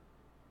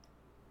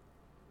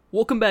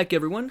Welcome back,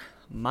 everyone.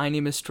 My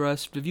name is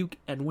Taras Vivuk,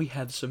 and we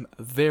have some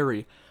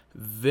very,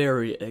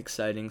 very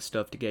exciting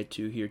stuff to get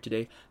to here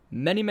today.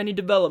 Many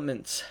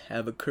developments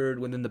have occurred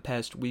within the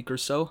past week or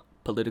so,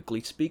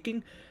 politically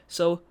speaking,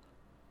 so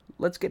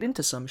let's get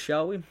into some,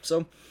 shall we?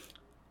 So,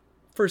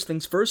 first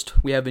things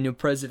first, we have a new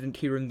president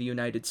here in the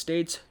United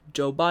States.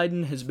 Joe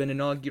Biden has been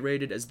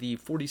inaugurated as the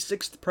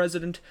 46th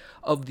president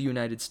of the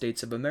United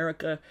States of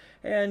America,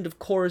 and of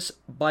course,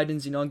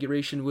 Biden's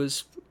inauguration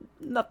was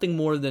nothing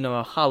more than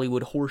a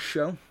Hollywood horse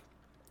show.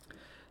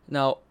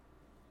 Now,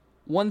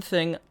 one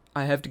thing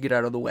I have to get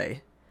out of the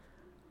way.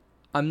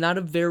 I'm not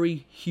a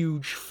very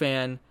huge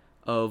fan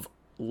of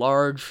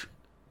large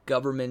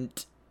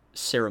government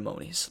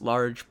ceremonies,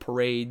 large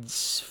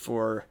parades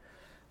for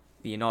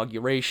the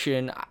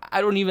inauguration.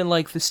 I don't even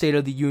like the State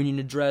of the Union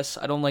address.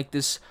 I don't like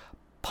this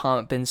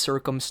pomp and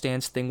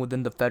circumstance thing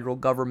within the federal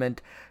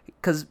government,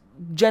 because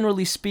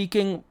generally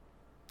speaking,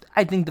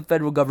 I think the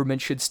federal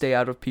government should stay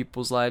out of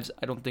people's lives.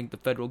 I don't think the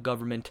federal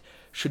government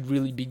should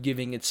really be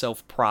giving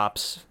itself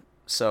props.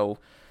 So,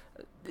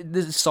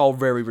 this is all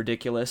very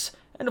ridiculous.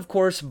 And of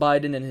course,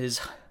 Biden and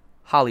his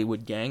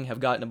Hollywood gang have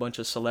gotten a bunch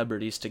of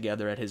celebrities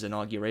together at his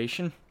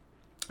inauguration.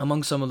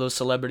 Among some of those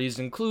celebrities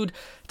include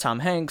Tom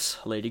Hanks,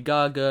 Lady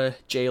Gaga,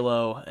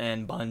 J-Lo,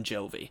 and Bon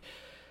Jovi.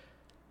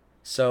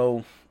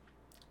 So,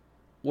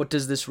 what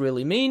does this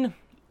really mean?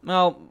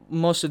 Well,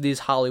 most of these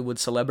Hollywood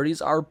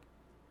celebrities are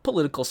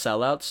political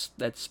sellouts.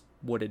 That's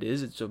what it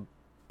is. It's a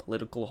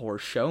political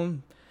horse show.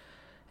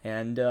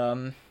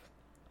 And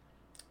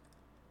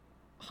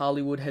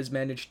Hollywood has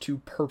managed to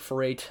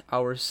perforate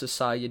our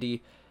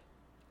society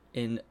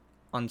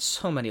on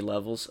so many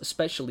levels,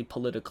 especially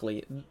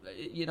politically.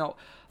 You know,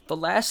 the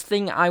last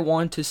thing I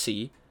want to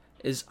see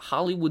is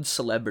Hollywood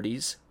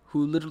celebrities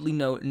who literally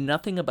know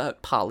nothing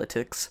about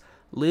politics,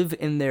 live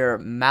in their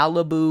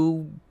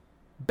Malibu,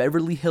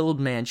 Beverly Hills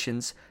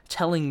mansions,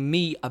 telling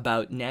me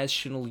about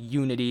national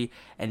unity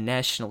and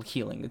national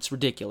healing. It's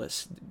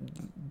ridiculous.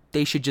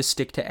 They should just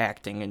stick to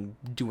acting and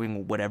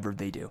doing whatever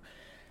they do.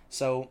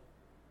 So,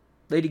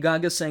 Lady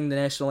Gaga sang the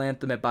national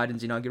anthem at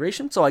Biden's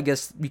inauguration, so I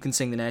guess you can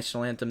sing the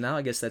national anthem now.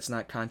 I guess that's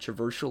not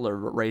controversial or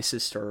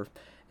racist or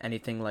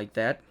anything like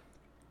that.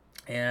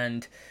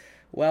 And,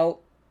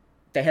 well,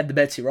 they had the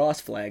Betsy Ross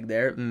flag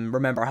there.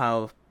 Remember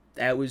how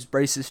that was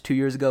racist 2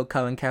 years ago?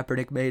 Colin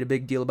Kaepernick made a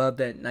big deal about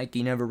that.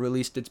 Nike never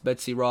released its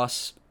Betsy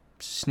Ross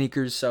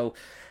sneakers, so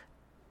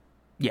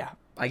yeah,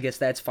 I guess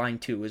that's fine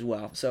too as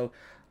well. So,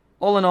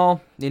 all in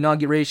all, the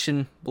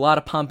inauguration, a lot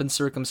of pomp and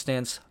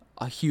circumstance,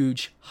 a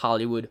huge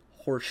Hollywood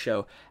horse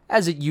show,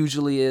 as it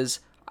usually is.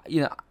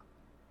 You know,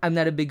 I'm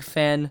not a big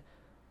fan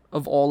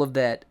of all of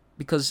that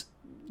because,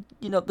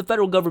 you know, the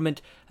federal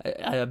government,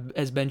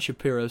 as Ben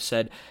Shapiro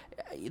said,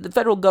 the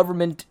federal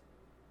government,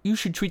 you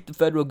should treat the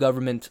federal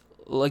government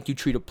like you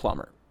treat a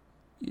plumber.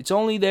 It's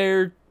only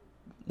there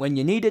when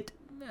you need it,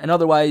 and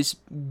otherwise,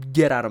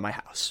 get out of my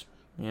house.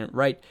 You know,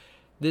 right?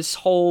 This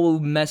whole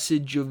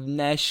message of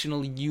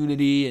national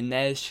unity and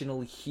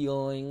national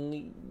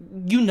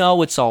healing, you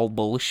know it's all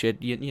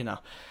bullshit. You know,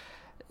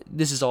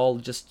 this is all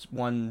just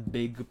one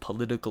big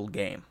political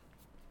game.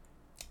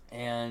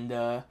 And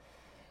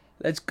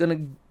that's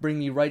gonna bring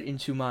me right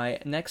into my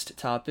next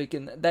topic,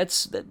 and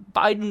that's that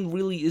Biden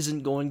really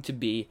isn't going to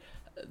be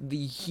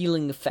the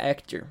healing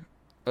factor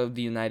of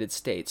the United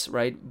States,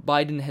 right?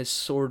 Biden has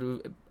sort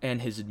of,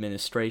 and his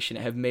administration,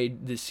 have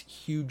made this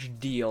huge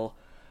deal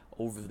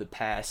over the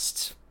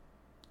past,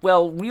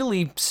 well,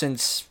 really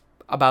since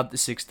about the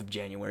 6th of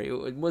January.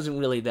 It wasn't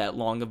really that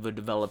long of a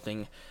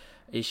developing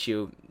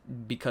issue,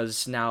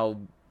 because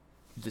now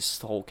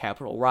this whole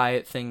Capitol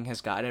riot thing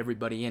has got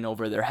everybody in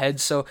over their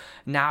heads. So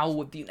now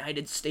what the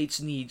United States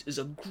needs is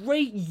a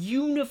great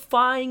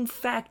unifying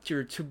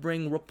factor to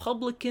bring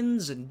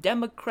Republicans and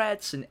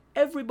Democrats and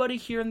everybody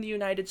here in the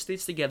United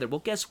States together.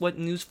 Well, guess what?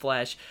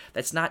 Newsflash,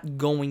 that's not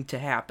going to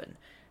happen.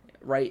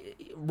 Right?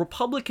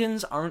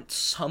 Republicans aren't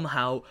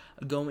somehow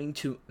going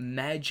to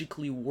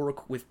magically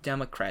work with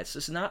Democrats.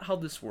 It's not how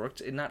this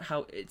worked.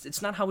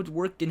 It's not how it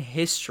worked in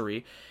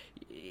history.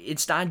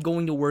 It's not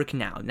going to work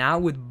now. Now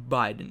with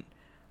Biden.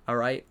 All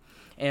right?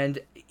 And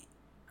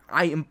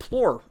I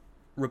implore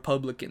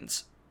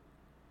Republicans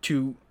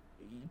to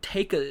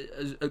take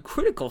a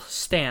critical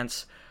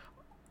stance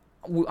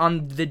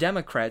on the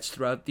Democrats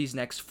throughout these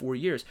next 4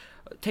 years.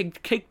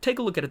 Take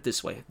a look at it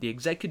this way. The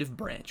executive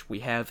branch, we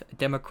have a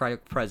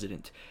Democratic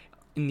president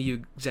in the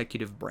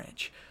executive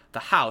branch. The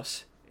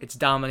House, it's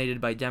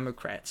dominated by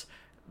Democrats.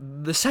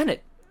 The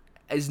Senate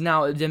is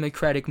now a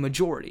Democratic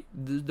majority.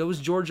 Those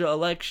Georgia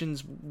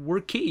elections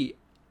were key,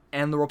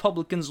 and the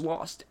Republicans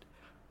lost it.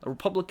 The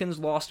Republicans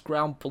lost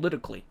ground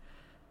politically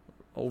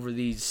over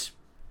these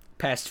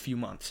past few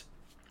months.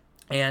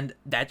 And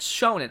that's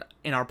shown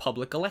in our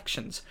public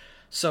elections.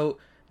 So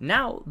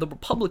now the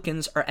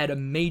Republicans are at a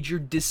major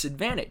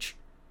disadvantage,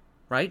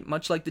 right?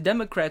 Much like the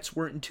Democrats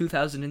were in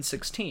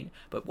 2016.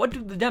 But what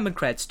did the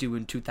Democrats do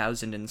in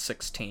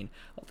 2016?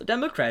 Well, the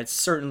Democrats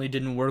certainly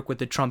didn't work with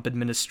the Trump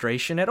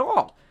administration at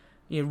all.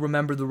 You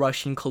remember the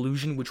Russian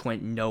collusion, which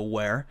went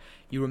nowhere.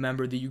 You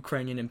remember the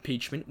Ukrainian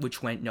impeachment,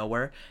 which went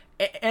nowhere.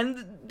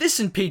 And this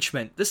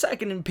impeachment, the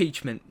second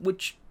impeachment,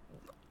 which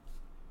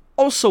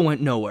also went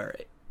nowhere.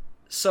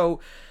 So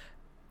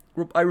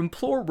I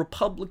implore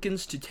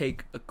Republicans to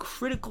take a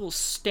critical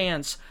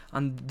stance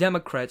on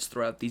Democrats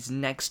throughout these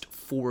next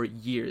 4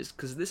 years,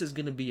 because this is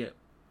going to be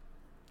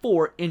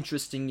 4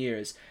 interesting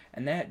years,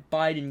 and that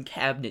Biden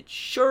cabinet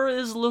sure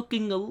is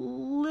looking a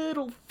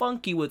little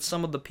funky with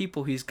some of the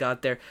people he's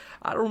got there.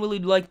 I don't really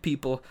like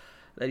people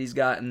that he's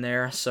got in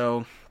there,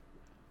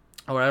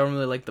 or I don't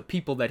really like the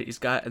people that he's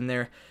got in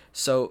there.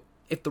 So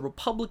if the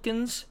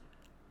Republicans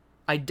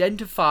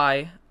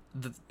identify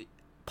the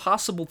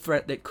possible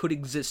threat that could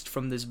exist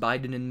from this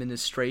Biden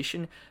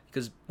administration,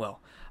 because, well,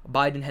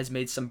 Biden has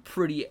made some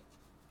pretty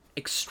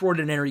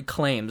extraordinary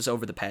claims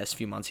over the past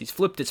few months. He's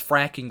flipped his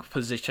fracking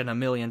position a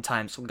million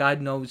times, so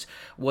God knows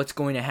what's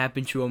going to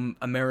happen to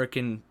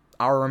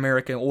our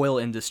American oil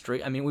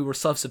industry. I mean, we were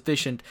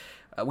self-sufficient,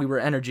 we were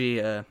energy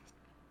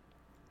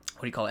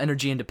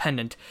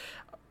independent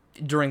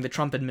during the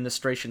Trump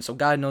administration, so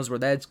God knows where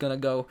that's gonna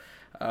go.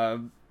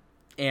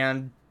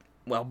 And,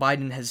 well,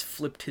 Biden has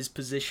flipped his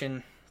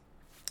position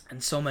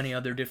and so many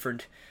other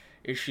different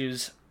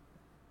issues.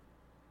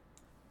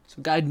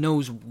 So God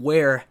knows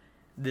where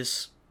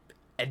this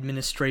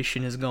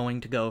administration is going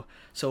to go.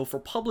 So if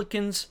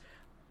Republicans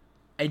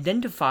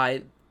identify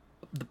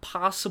the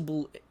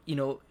possible,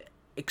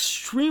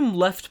 extreme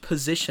left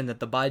position that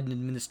the Biden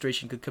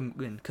administration could come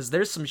in, because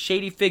there's some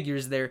shady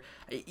figures there,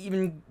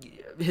 even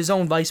his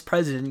own vice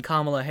president,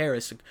 Kamala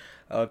Harris,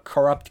 a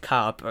corrupt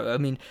cop. I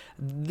mean,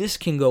 this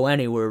can go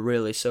anywhere,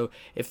 really. So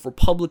if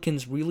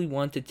Republicans really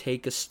want to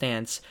take a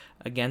stance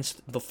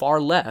against the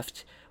far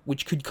left,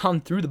 which could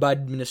come through the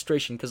Biden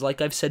administration, because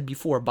like I've said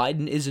before,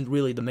 Biden isn't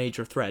really the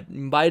major threat.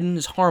 Biden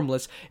is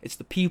harmless. It's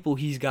the people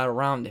he's got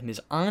around him, his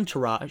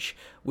entourage,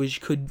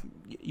 which could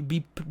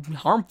be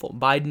harmful.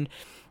 Biden,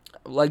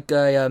 like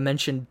I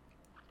mentioned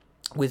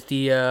with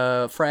the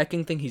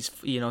fracking thing, he's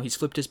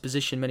flipped his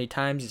position many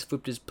times. He's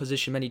flipped his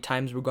position many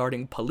times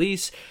regarding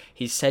police.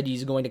 He said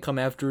he's going to come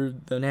after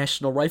the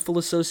National Rifle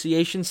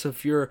Association. So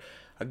if you're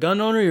a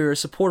gun owner, you're a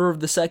supporter of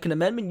the Second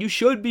Amendment, you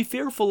should be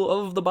fearful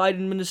of the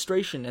Biden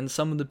administration and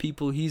some of the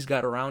people he's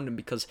got around him,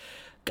 because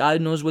God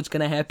knows what's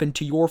going to happen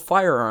to your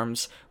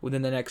firearms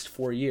within the next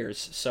 4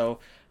 years. So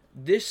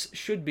this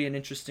should be an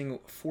interesting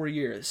 4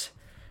 years,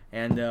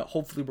 and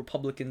hopefully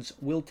Republicans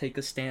will take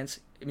a stance.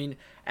 I mean,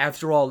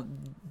 after all,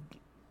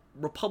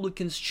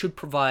 Republicans should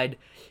provide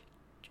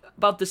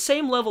about the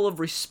same level of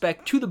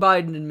respect to the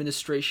Biden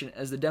administration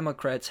as the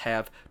Democrats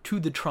have to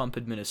the Trump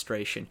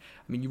administration.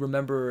 I mean, you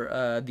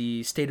remember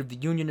the State of the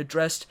Union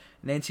address,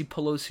 Nancy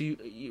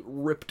Pelosi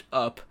ripped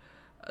up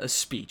a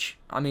speech.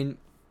 I mean,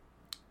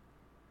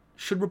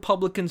 should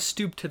Republicans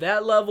stoop to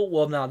that level?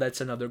 Well, now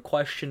that's another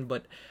question,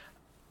 but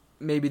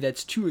maybe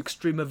that's too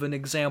extreme of an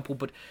example,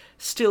 but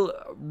still,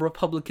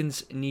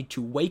 Republicans need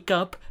to wake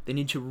up. They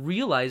need to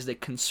realize that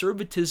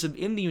conservatism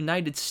in the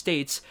United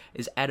States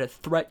is at a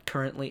threat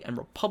currently, and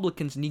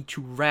Republicans need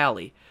to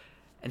rally,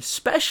 and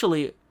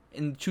especially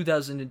in the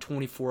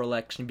 2024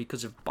 election,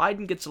 because if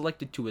Biden gets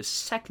elected to a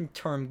second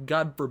term,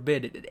 God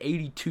forbid, at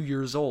 82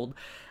 years old,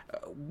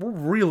 we're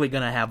really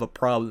going to have a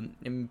problem.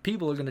 I mean,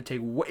 people are going to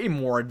take way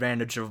more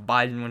advantage of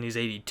Biden when he's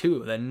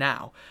 82 than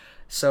now.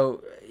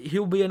 So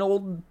he'll be an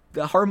old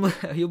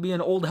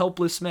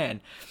helpless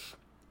man.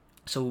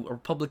 So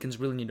Republicans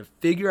really need to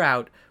figure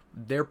out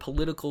their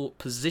political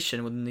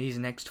position within these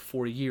next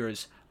 4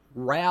 years,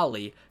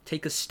 rally,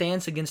 take a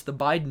stance against the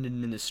Biden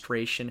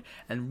administration,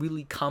 and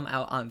really come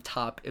out on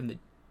top in the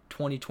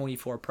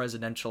 2024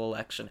 presidential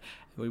election.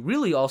 We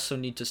really also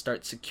need to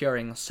start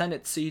securing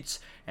Senate seats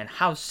and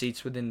House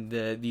seats within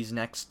these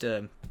next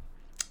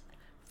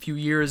few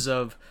years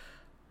of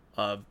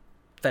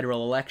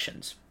federal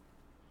elections.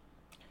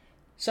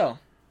 So,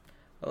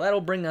 well, that'll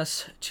bring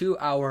us to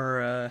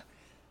our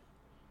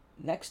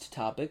next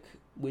topic,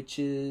 which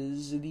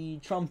is the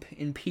Trump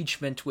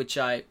impeachment, which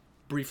I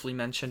briefly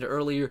mentioned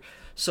earlier.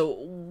 So,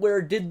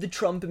 where did the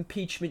Trump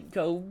impeachment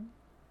go?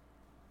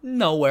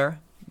 Nowhere.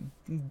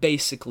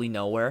 Basically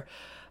nowhere.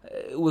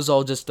 It was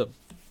all just a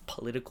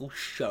political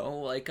show,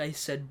 like I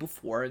said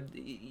before.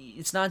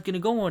 It's not going to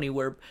go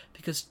anywhere,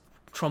 because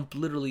Trump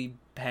literally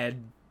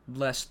had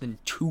less than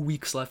 2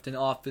 weeks left in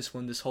office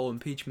when this whole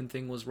impeachment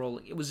thing was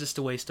rolling. It was just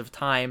a waste of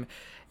time.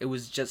 It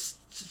was just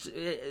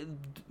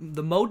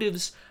the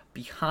motives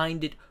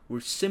behind it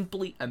were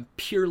simply and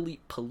purely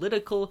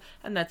political,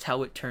 and that's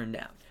how it turned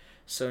out.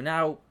 So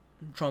now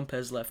Trump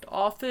has left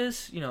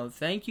office.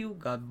 Thank you,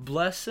 God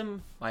bless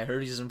him. I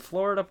heard he's in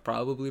Florida,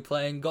 probably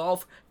playing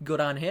golf.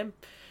 Good on him.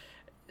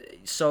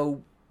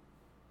 So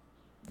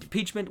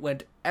impeachment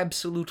went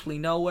absolutely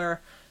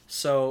nowhere.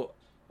 So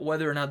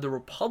whether or not the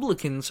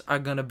Republicans are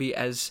going to be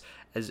as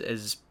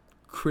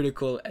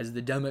critical as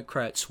the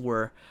Democrats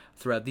were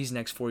throughout these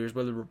next 4 years,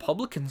 whether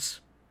Republicans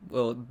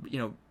will,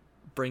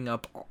 bring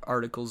up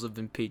articles of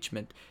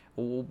impeachment,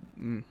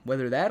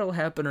 whether that'll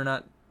happen or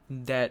not,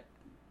 that,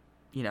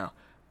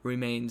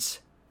 remains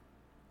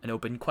an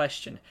open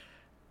question.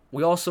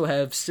 We also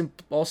have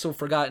also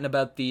forgotten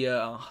about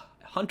the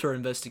Hunter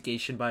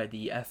investigation by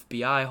the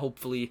FBI.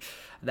 Hopefully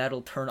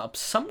that'll turn up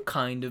some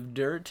kind of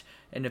dirt,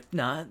 and if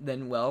not,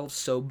 then well,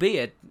 so be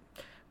it.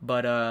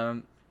 But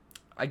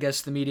I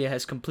guess the media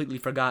has completely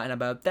forgotten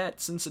about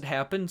that since it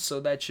happened, so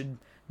that should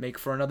make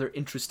for another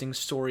interesting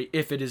story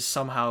if it is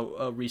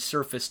somehow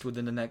resurfaced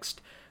within the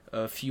next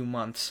few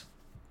months.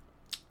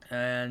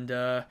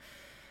 And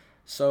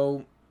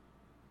so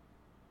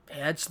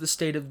that's the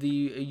state of the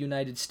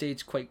United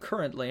States quite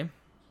currently.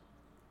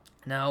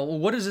 Now,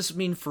 what does this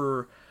mean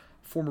for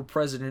former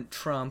President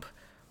Trump?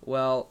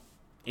 Well,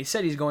 he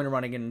said he's going to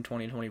run again in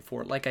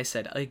 2024. Like I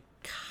said, I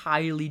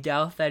highly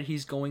doubt that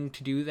he's going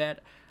to do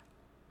that.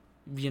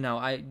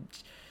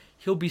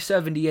 He'll be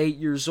 78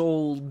 years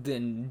old,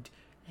 and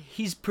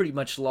he's pretty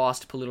much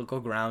lost political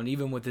ground,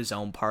 even with his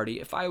own party.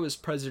 If I was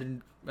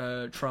President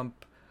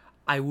Trump,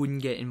 I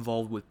wouldn't get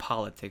involved with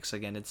politics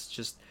again.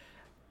 It's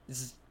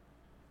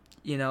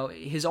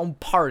his own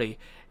party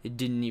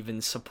didn't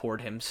even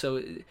support him.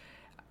 So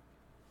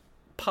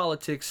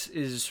politics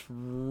is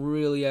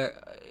really a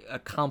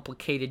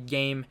complicated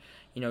game.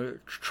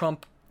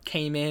 Trump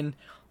came in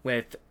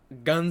with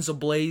guns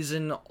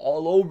ablazing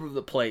all over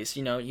the place.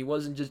 He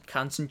wasn't just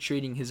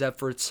concentrating his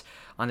efforts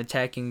on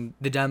attacking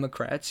the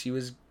Democrats. He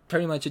was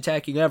pretty much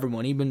attacking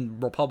everyone, even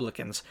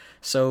Republicans.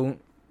 So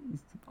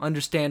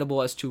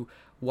understandable as to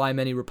why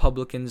many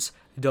Republicans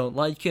don't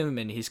like him,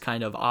 and he's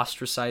kind of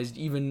ostracized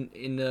even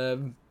in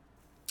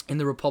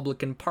the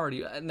Republican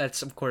Party. And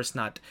that's of course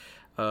not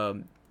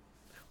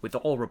with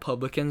all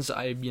Republicans.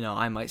 I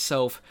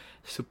myself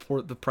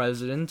support the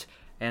president,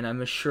 and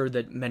I'm assured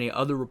that many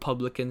other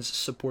Republicans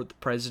support the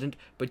president,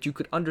 but you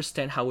could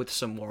understand how with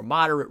some more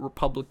moderate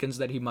Republicans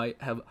that he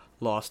might have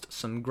lost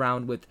some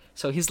ground with.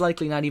 So he's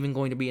likely not even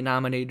going to be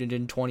nominated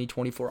in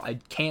 2024. I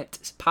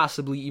can't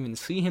possibly even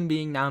see him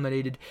being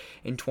nominated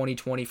in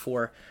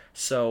 2024.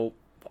 So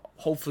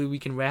hopefully we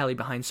can rally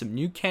behind some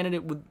new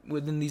candidate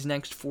within these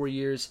next 4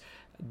 years.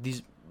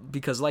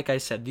 Because like I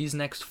said, these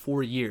next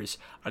 4 years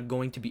are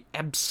going to be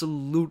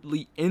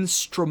absolutely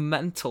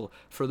instrumental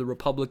for the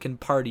Republican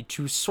Party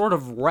to sort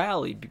of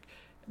rally,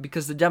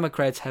 because the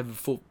Democrats have a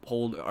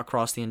foothold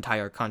across the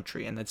entire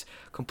country, and that's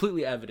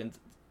completely evident.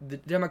 The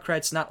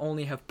Democrats not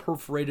only have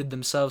perforated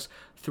themselves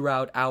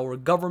throughout our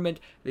government,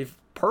 they've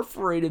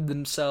perforated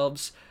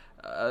themselves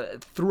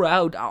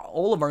throughout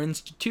all of our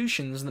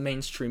institutions, the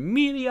mainstream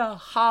media,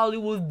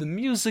 Hollywood, the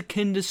music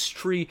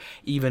industry,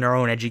 even our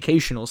own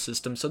educational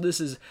system. So this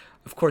is,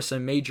 of course, a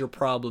major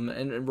problem,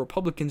 and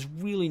Republicans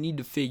really need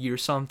to figure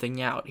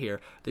something out here.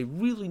 They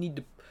really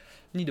need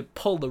to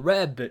pull the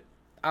rabbit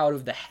out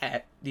of the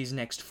hat these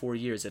next 4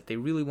 years if they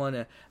really want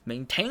to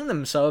maintain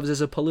themselves as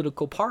a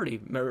political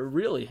party,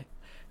 really.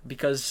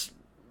 Because,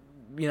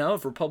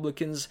 if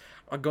Republicans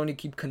are going to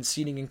keep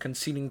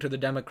conceding to the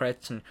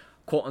Democrats and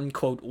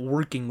quote-unquote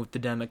working with the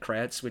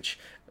Democrats, which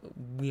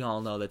we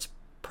all know that's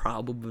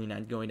probably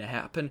not going to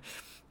happen,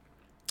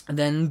 and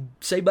then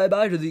say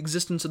bye-bye to the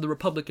existence of the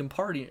Republican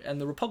Party. And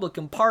the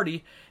Republican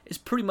Party is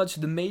pretty much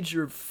the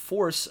major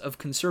force of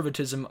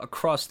conservatism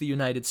across the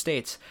United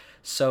States.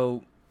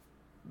 So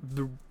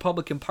the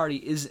Republican Party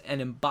is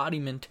an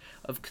embodiment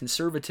of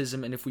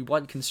conservatism, and if we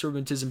want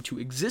conservatism to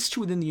exist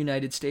within the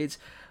United States,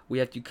 we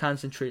have to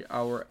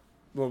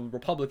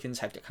Republicans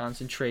have to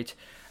concentrate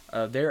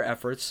their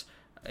efforts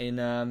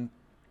in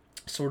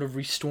sort of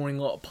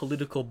restoring a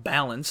political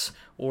balance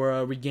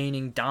or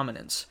regaining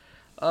dominance.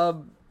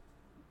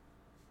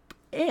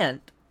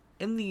 And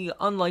in the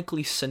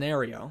unlikely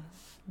scenario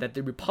that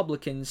the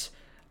Republicans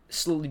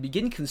slowly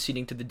begin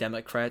conceding to the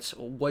Democrats,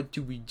 what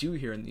do we do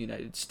here in the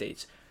United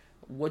States?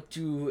 What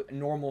do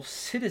normal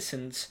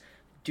citizens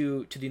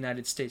do to the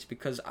United States?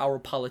 Because our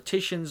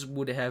politicians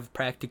would have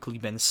practically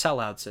been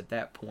sellouts at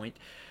that point.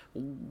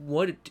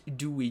 What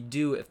do we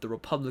do if the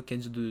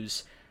Republicans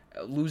lose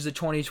the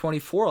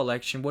 2024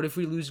 election? What if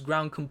we lose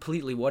ground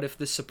completely? What if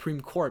the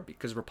Supreme Court,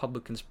 because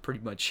Republicans pretty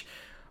much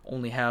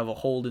only have a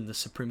hold in the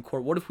Supreme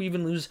Court, what if we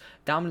even lose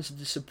dominance of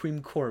the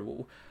Supreme Court?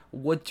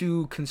 What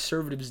do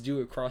conservatives do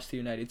across the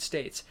United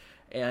States?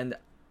 And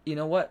you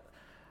know what?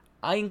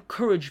 I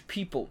encourage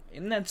people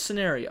in that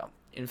scenario,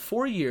 in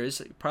 4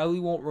 years, you probably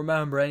won't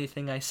remember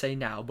anything I say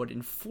now, but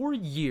in 4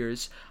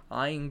 years,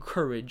 I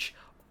encourage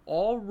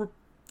all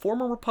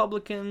former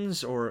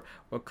Republicans or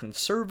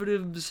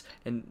conservatives,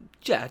 and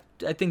yeah,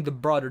 I think the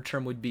broader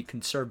term would be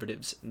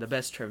conservatives, and the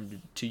best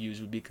term to use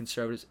would be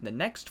conservatives. In the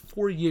next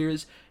 4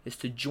 years is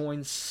to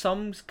join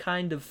some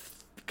kind of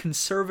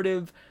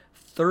conservative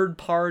third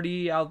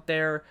party out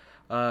there.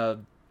 I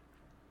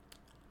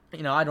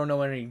don't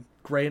know any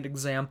great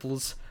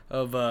examples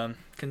of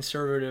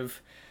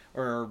conservative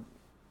or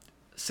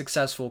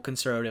successful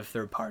conservative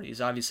third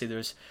parties. Obviously,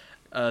 there's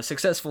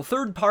successful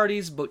third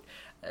parties, but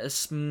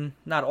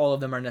not all of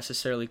them are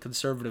necessarily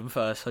conservative,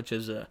 such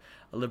as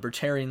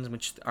libertarians,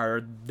 which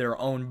are their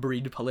own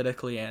breed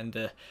politically,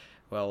 and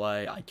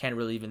I can't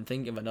really even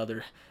think of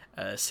another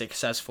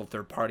successful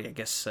third party. I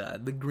guess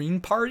the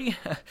Green Party,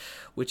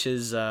 which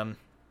is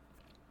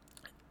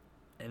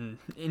an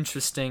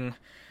interesting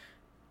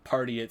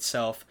party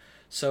itself.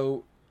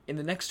 So in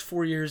the next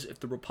 4 years, if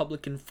the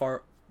Republican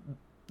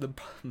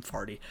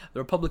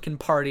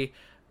Party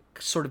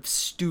sort of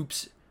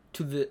stoops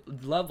to the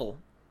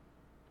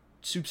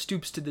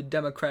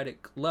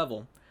Democratic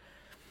level,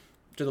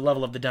 to the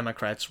level of the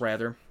Democrats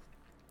rather,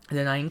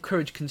 then I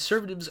encourage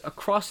conservatives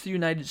across the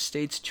United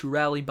States to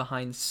rally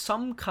behind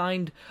some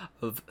kind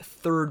of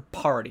third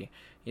party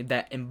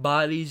that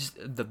embodies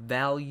the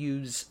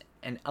values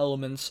and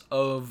elements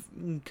of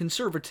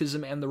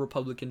conservatism and the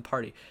Republican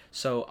Party.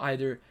 So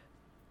either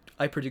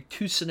I predict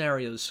two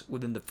scenarios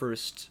within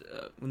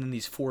within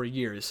these 4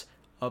 years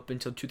up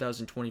until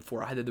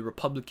 2024. Either the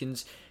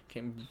Republicans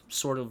can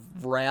sort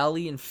of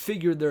rally and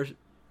figure their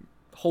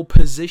whole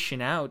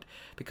position out,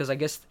 because I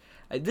guess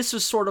this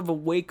was sort of a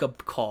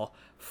wake-up call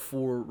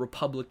for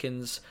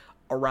Republicans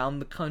around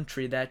the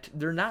country that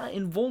they're not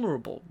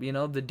invulnerable.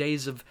 The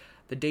days of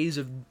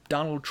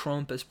Donald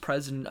Trump as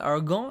president are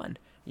gone.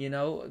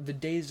 The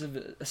days of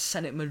a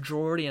Senate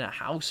majority and a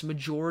House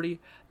majority,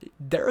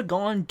 they're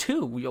gone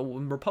too.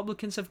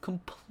 Republicans have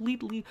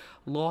completely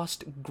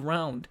lost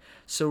ground.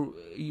 So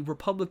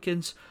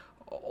Republicans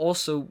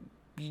also,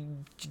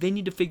 they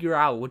need to figure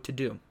out what to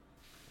do.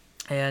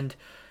 And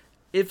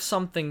if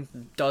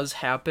something does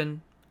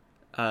happen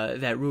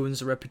that ruins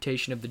the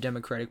reputation of the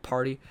Democratic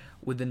Party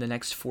within the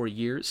next 4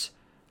 years,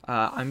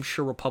 I'm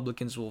sure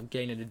Republicans will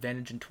gain an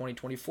advantage in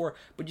 2024.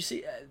 But you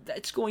see,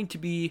 that's going to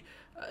be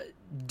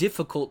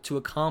difficult to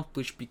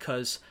accomplish,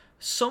 because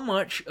so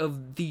much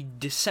of the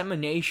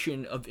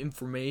dissemination of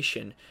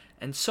information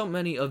and so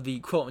many of the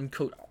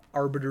quote-unquote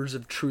arbiters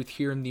of truth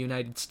here in the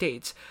United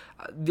States,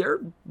 they're,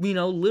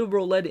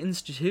 liberal-led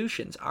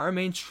institutions. Our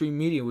mainstream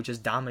media, which is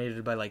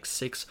dominated by like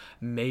 6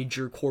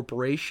 major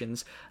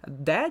corporations,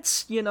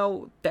 that's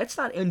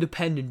not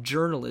independent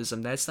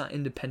journalism. That's not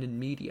independent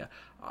media.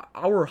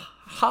 Our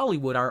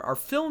Hollywood, our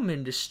film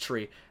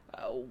industry,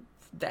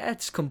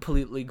 that's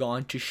completely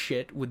gone to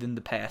shit within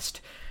the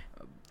past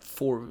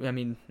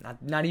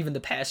not even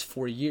the past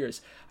 4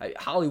 years.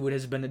 Hollywood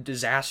has been a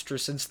disaster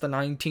since the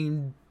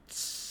 1960s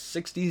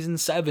and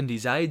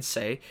 70s, I'd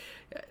say.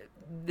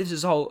 This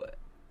is all,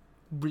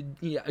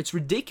 it's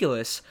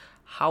ridiculous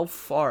how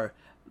far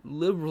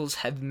liberals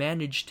have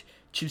managed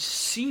to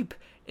seep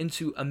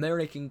into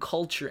American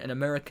culture and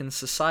American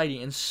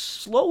society, and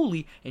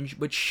slowly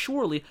but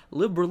surely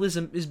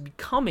liberalism is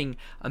becoming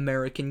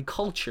American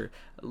culture.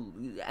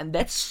 And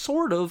that's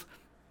sort of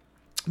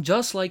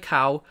just like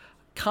how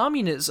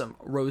communism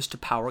rose to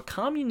power.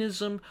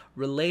 Communism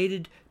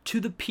related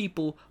to the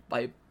people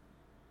by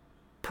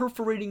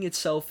perforating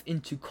itself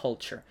into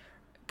culture.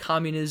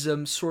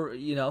 Communism,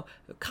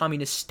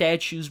 communist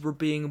statues were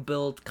being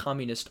built,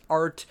 communist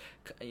art,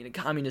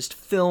 communist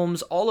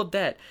films, all of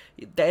that.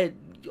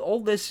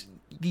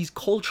 These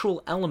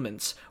cultural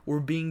elements were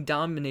being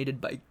dominated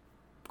by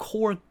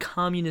core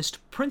communist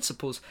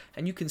principles,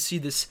 and you can see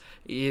this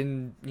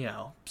in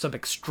some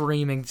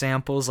extreme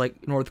examples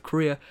like North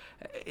Korea,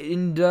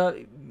 and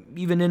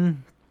even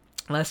in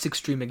less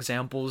extreme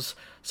examples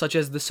such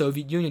as the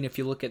Soviet Union. If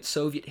you look at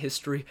Soviet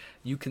history,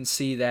 you can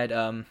see that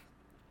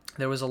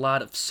there was a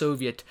lot of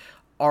Soviet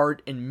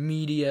art and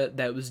media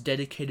that was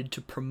dedicated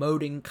to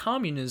promoting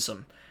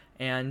communism.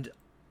 And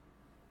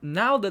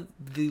now that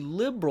the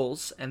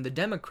liberals and the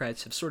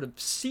Democrats have sort of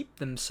seeped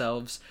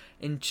themselves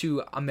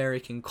into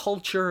American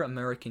culture,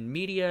 American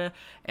media,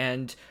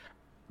 and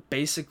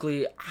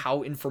basically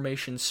how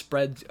information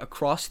spreads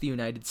across the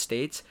United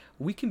States,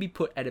 we can be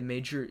put at a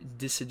major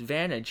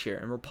disadvantage here.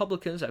 And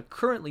Republicans are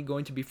currently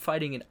going to be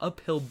fighting an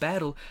uphill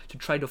battle to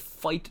try to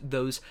fight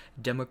those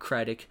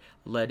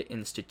Democratic-led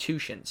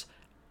institutions.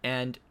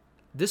 And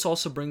this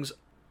also brings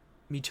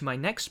me to my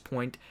next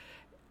point,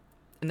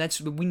 and that's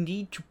that we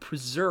need to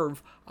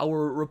preserve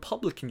our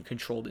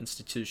Republican-controlled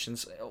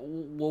institutions.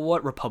 Well,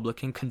 what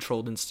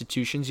Republican-controlled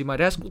institutions, you might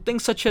ask? Well,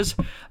 things such as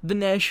the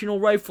National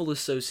Rifle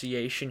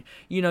Association.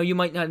 You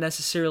might not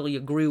necessarily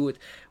agree with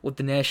what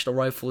the National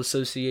Rifle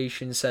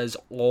Association says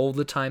all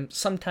the time.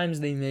 Sometimes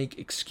they make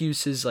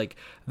excuses, like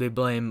they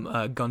blame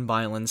gun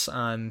violence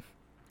on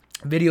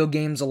video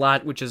games a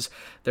lot,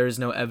 there is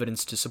no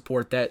evidence to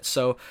support that.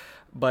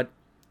 But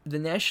the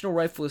National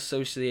Rifle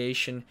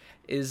Association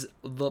is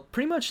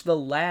pretty much the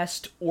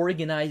last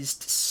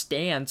organized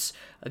stance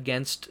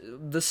against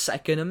the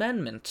Second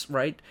Amendment,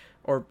 right?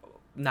 Or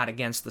not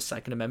against the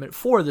Second Amendment,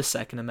 for the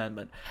Second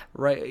Amendment,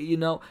 right?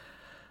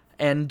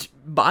 And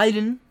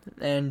Biden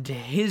and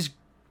his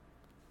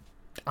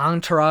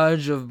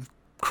entourage of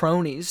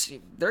cronies,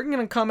 they're going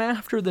to come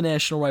after the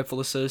National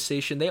Rifle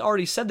Association. They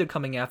already said they're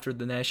coming after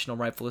the National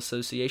Rifle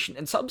Association,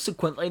 and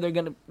subsequently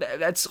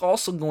that's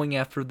also going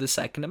after the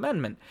Second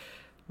Amendment.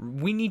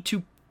 We need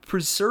to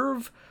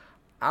preserve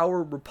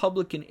our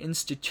Republican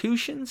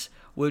institutions,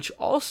 which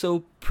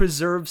also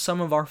preserve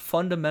some of our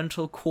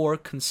fundamental core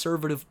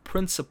conservative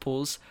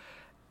principles,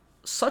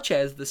 such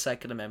as the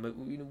Second Amendment.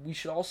 We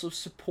should also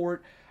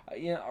support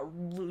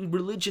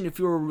religion. If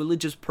you're a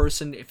religious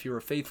person, if you're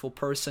a faithful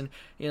person,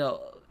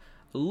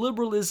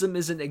 liberalism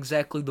isn't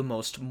exactly the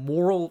most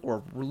moral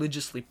or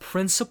religiously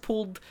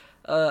principled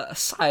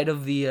side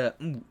of the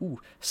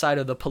side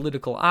of the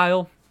political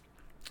aisle.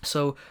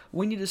 So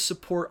we need to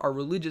support our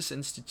religious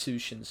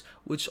institutions,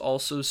 which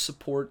also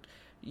support,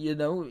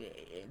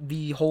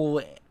 the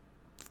whole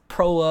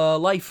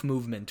pro-life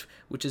movement,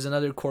 which is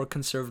another core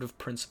conservative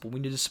principle. We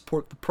need to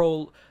support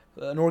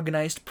an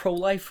organized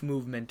pro-life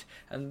movement,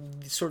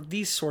 and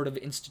these sort of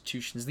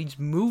institutions, these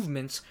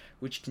movements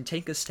which can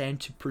take a stand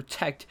to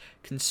protect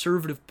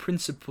conservative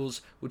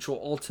principles, which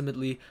will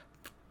ultimately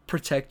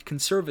protect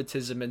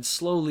conservatism, and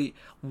slowly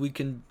we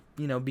can,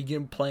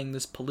 begin playing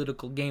this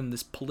political game,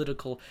 this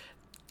political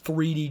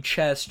 3D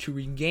chess to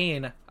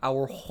regain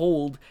our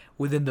hold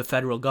within the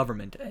federal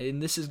government.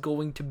 And this is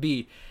going to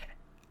be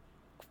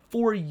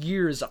 4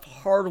 years of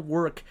hard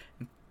work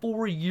and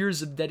 4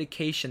 years of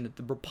dedication that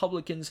the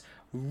Republicans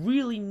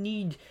really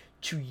need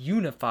to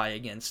unify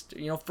against.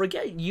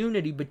 Forget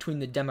unity between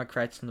the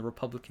Democrats and the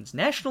Republicans.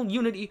 National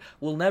unity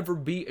will never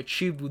be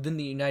achieved within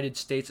the United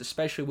States,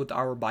 especially with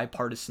our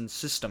bipartisan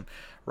system,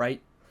 right?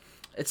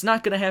 It's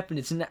not going to happen.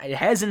 It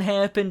hasn't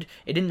happened.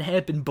 It didn't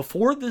happen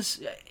before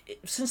this.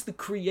 Since the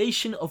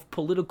creation of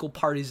political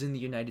parties in the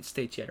United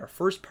States, you had our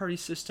first party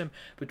system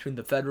between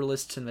the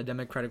Federalists and the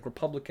Democratic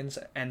Republicans,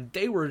 and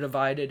they were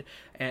divided.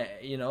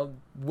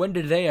 When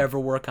did they ever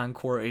work on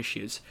core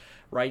issues,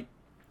 right?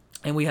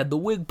 And we had the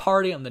Whig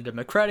Party and the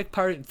Democratic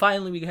Party, and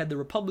finally we had the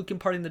Republican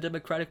Party and the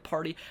Democratic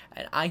Party,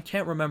 and I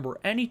can't remember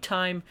any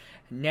time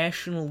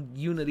national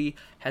unity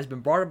has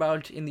been brought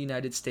about in the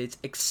United States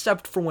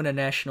except for when a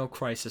national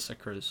crisis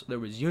occurs. There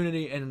was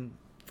unity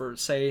for,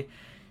 say,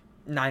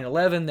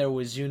 9/11, there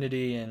was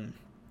unity in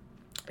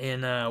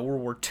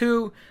World War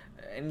II,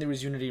 and there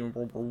was unity in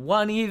World War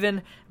I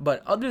even,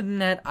 but other than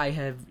that, I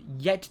have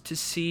yet to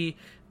see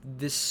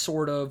this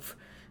sort of.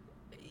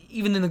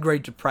 Even in the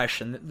Great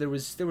Depression, there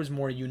was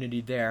more unity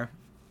there,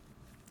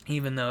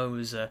 even though it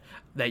was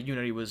that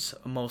unity was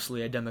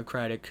mostly a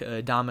Democratic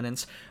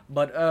dominance.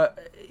 But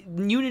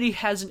unity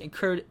hasn't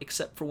occurred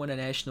except for when a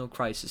national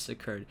crisis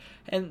occurred,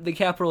 and the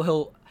Capitol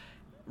Hill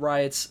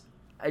riots.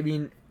 I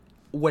mean,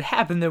 what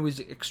happened there was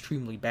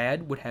extremely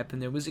bad. What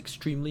happened there was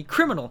extremely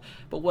criminal.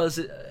 But was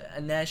it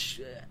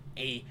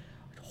a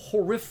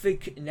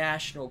horrific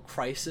national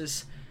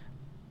crisis?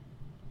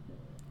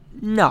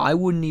 No, I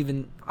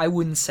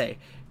wouldn't say.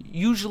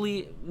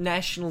 Usually,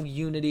 national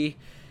unity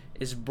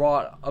is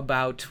brought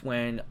about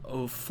when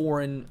a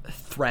foreign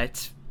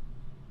threat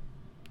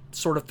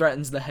sort of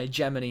threatens the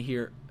hegemony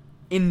here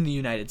in the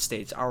United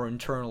States, our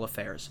internal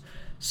affairs.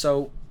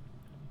 So,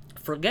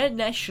 forget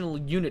national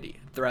unity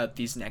throughout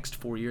these next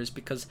 4 years,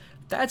 because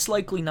that's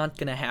likely not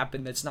going to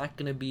happen. That's not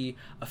going to be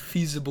a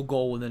feasible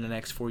goal within the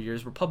next 4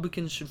 years.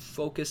 Republicans should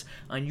focus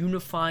on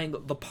unifying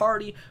the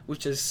party,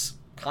 which is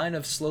kind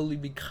of slowly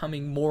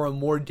becoming more and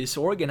more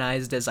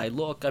disorganized as I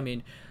look. I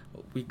mean,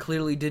 we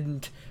clearly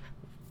didn't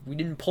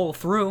pull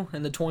through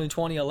in the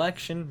 2020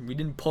 election. We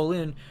didn't pull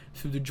in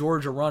through the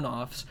Georgia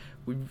runoffs.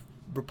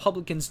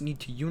 Republicans need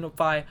to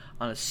unify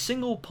on a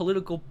single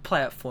political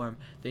platform.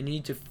 They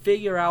need to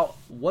figure out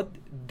what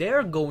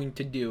they're going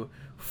to do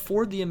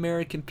for the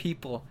American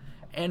people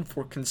and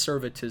for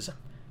conservatism.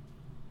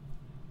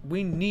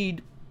 We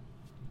need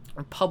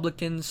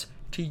Republicans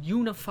to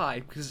unify,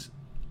 because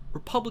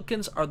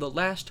Republicans are the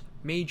last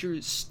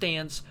major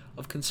stance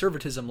of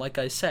conservatism, like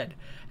I said.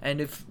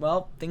 And if,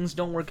 things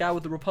don't work out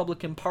with the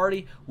Republican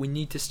Party, we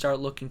need to start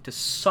looking to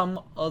some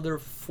other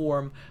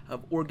form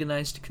of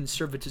organized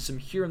conservatism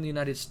here in the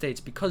United States.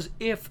 Because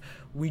if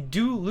we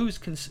do lose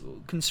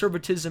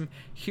conservatism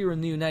here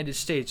in the United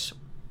States,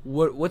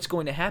 what's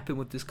going to happen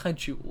with this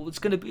country? Well, it's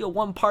going to be a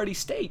one-party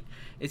state.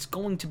 It's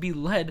going to be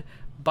led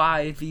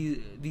by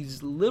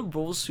these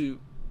liberals who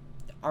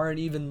aren't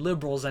even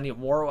liberals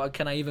anymore.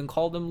 Can I even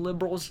call them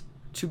liberals?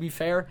 To be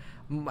fair,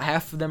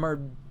 half of them are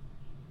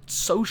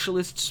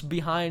socialists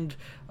behind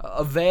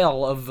a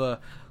veil of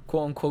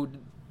quote-unquote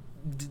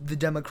the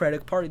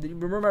Democratic Party.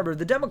 Remember,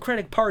 the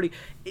Democratic Party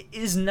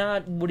is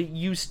not what it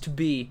used to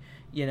be,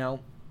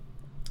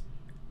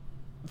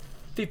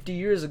 50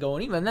 years ago,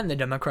 and even then the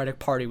Democratic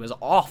Party was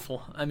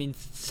awful. I mean,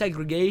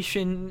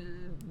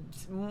 segregation,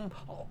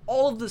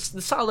 all of this,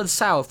 the Solid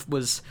South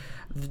was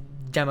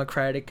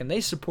Democratic, and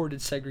they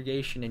supported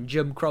segregation and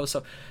Jim Crow.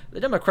 So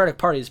the Democratic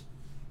Party has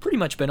pretty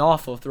much been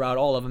awful throughout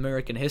all of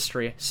American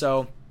history.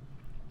 So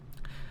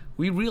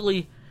we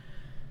really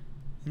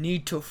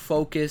need to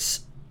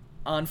focus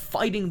on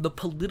fighting the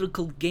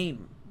political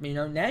game.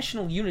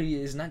 National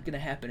unity is not going to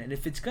happen, and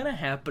if it's going to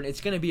happen,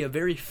 it's going to be a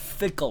very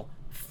fickle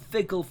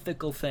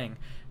thing,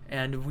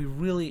 and we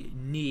really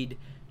need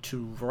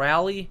to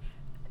rally,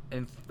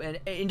 and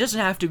it doesn't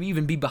have to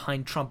even be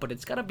behind Trump, but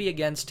it's got to be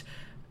against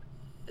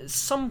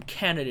some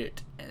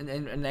candidate,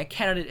 and that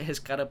candidate has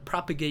got to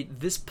propagate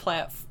this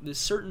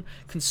certain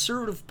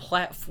conservative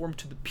platform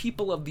to the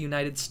people of the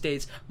United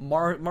States,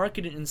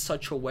 market it in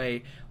such a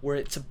way where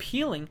it's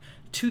appealing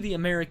to the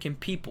American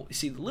people. You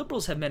see, the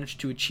liberals have managed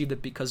to achieve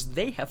that because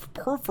they have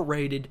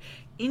perforated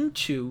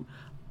into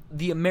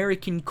the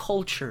American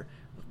culture.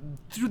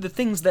 through the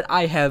things that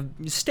I have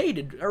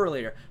stated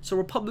earlier. So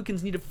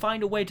Republicans need to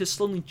find a way to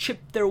slowly chip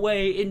their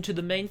way into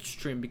the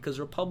mainstream, because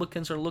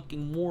Republicans are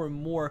looking more and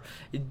more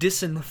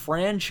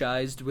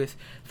disenfranchised with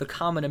the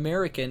common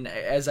American.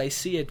 As I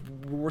see it,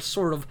 we're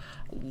sort of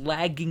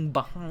lagging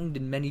behind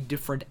in many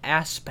different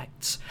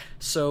aspects.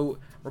 So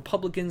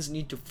Republicans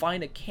need to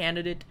find a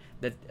candidate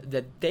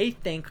that they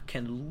think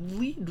can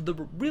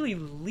really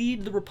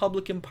lead the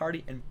Republican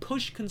Party and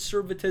push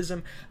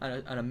conservatism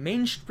on a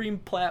mainstream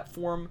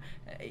platform.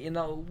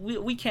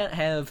 We can't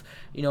have,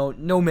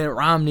 no Mitt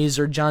Romneys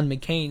or John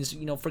McCain's.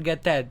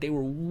 Forget that. They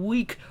were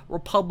weak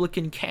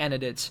Republican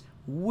candidates,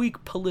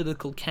 weak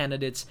political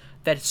candidates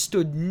that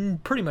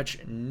stood pretty much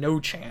no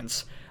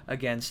chance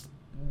against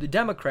the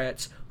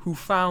Democrats, who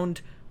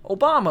found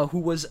Obama, who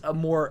was a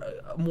more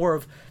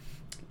of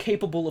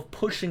capable of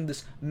pushing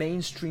this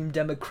mainstream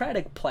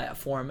Democratic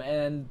platform,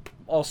 and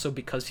also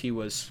because he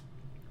was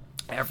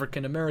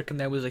African American,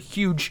 that was a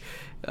huge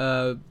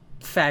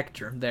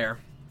factor there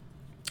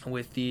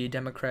with the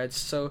Democrats.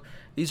 So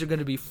these are going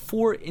to be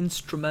 4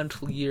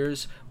 instrumental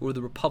years where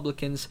the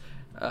Republicans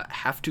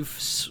have to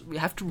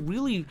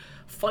really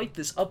fight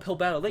this uphill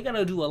battle. They got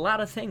to do a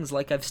lot of things,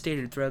 like I've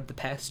stated throughout the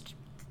past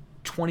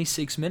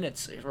 26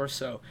 minutes or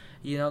so.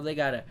 They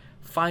got to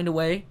find a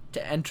way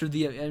to enter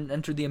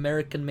the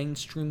American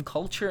mainstream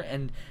culture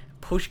and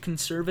push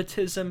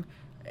conservatism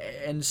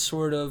and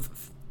sort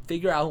of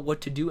figure out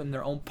what to do in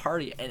their own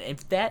party. And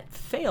if that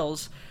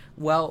fails,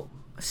 well,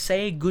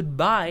 say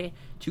goodbye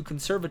to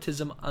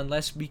conservatism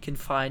unless we can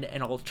find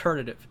an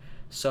alternative.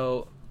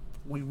 So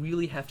we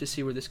really have to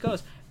see where this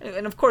goes.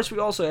 And of course, we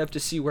also have to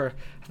see where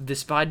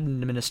this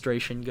Biden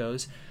administration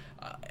goes.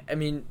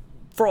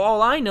 For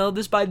all I know,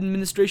 this Biden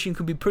administration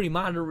could be pretty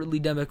moderately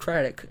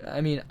Democratic.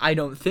 I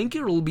don't think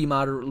it will be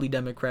moderately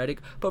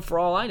Democratic, but for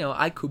all I know,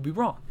 I could be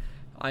wrong.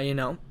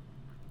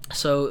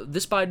 So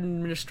this Biden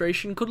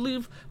administration could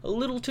leave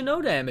little to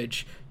no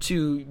damage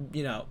to,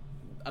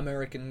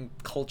 American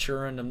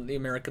culture and the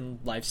American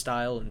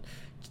lifestyle and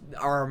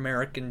our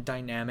American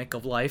dynamic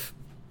of life.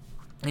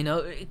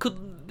 There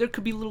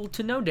could be little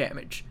to no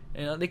damage.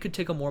 They could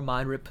take a more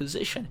moderate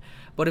position.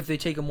 But if they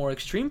take a more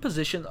extreme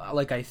position,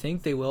 like I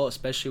think they will,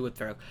 especially with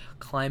their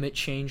climate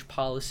change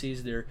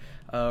policies, their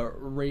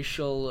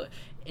racial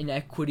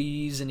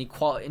inequities and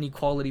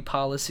inequality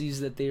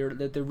policies that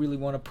they really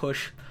want to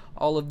push,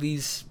 all of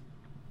these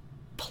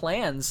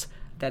plans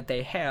that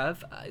they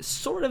have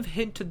sort of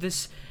hint to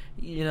this,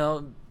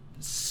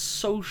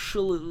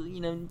 social,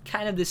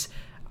 kind of this,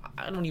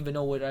 I don't even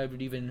know what I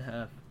would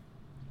even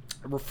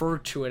refer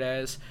to it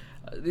as,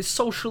 these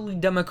socially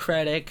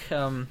democratic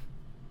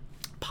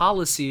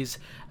policies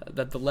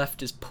that the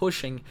left is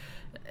pushing.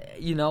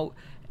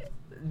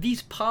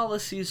 These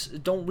policies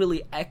don't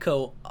really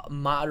echo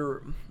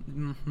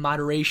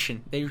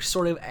moderation. They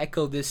sort of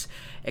echo this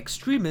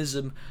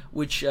extremism,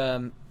 which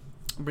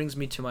brings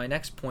me to my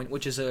next point,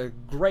 which is a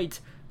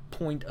great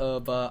point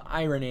of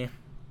irony.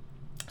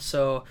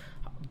 So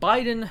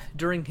Biden,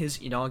 during his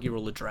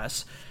inaugural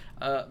address,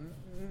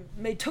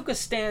 took a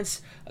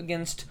stance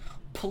against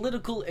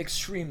political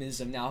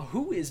extremism. Now,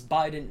 who is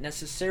Biden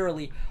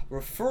necessarily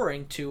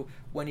referring to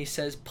when he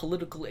says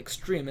political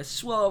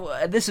extremists? Well,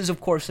 this is,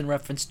 of course, in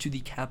reference to the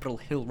Capitol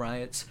Hill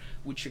riots,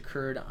 which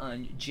occurred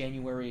on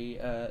January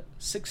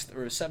 6th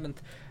or 7th.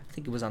 I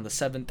think it was on the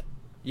 7th.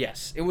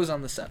 Yes, it was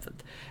on the 7th.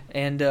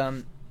 And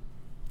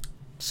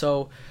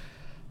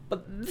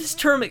but this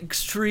term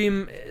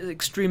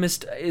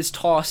extremist is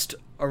tossed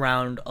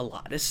around a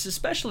lot. It's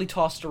especially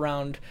tossed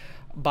around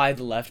by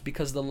the left,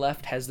 because the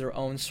left has their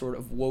own sort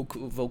of woke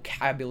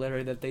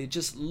vocabulary that they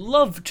just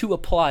love to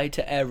apply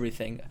to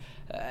everything.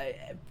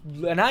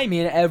 And I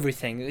mean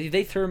everything.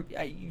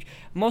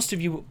 Most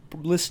of you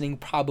listening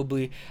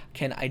probably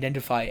can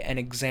identify an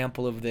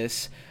example of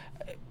this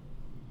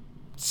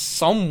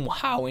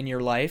somehow in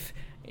your life.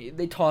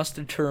 They toss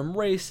the term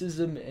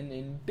racism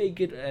and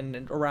bigot and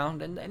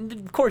around, and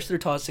of course they're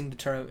tossing the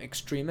term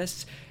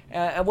extremists.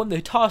 And when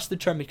they toss the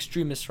term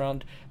extremists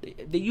around,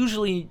 they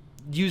usually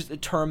use the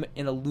term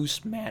in a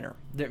loose manner.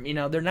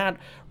 They're not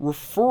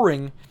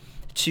referring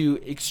to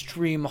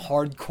extreme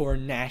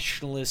hardcore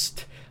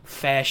nationalist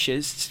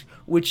fascists,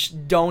 which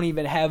don't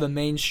even have a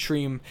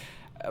mainstream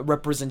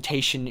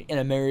representation in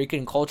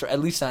American culture, at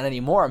least not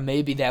anymore.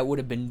 Maybe that would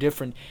have been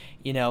different,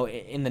 in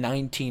the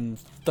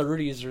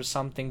 1930s or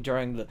something,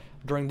 during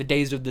the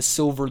days of the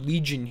Silver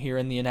Legion here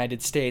in the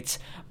United States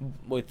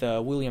with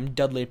William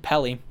Dudley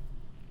Pelley.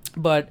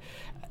 But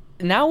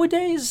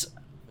nowadays,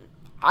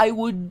 I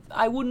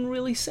wouldn't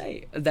really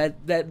say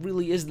that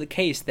really is the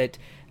case, that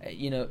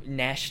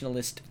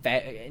nationalist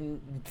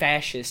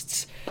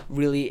fascists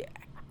really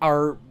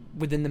are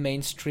within the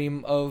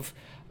mainstream of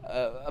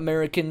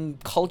American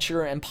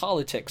culture and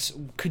politics.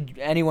 Could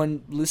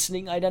anyone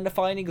listening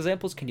identify any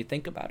examples? Can you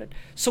think about it?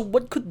 So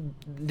what could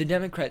the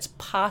Democrats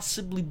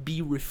possibly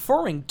be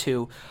referring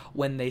to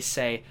when they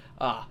say,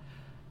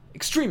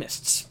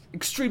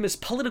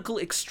 political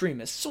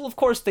extremists. So of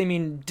course they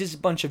mean a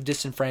bunch of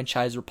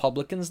disenfranchised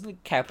Republicans, the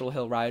Capitol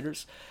Hill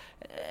rioters,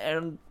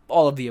 and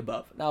all of the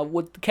above. Now,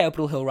 what the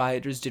Capitol Hill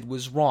rioters did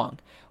was wrong.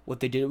 What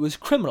they did was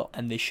criminal,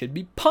 and they should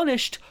be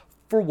punished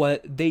for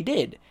what they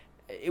did.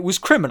 It was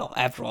criminal,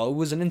 after all. It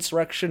was an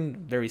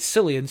insurrection, very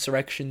silly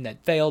insurrection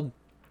that failed.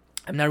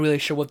 I'm not really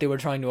sure what they were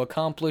trying to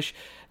accomplish.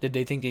 Did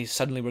they think they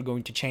suddenly were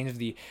going to change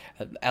the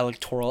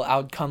electoral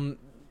outcome?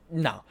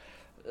 No.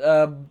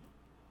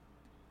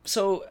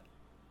 So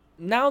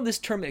now this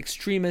term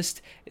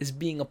extremist is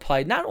being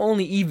applied not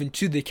only even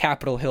to the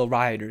Capitol Hill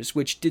rioters,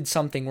 which did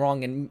something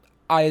wrong, and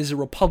I, as a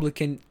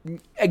Republican,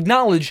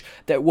 acknowledge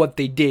that what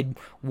they did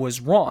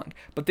was wrong,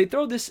 but they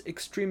throw this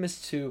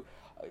extremist to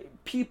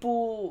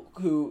people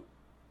who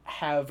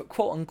have,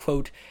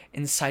 quote-unquote,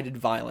 incited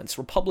violence,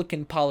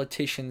 Republican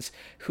politicians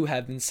who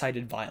have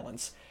incited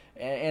violence.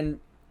 And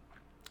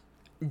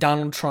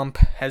Donald Trump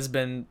has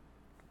been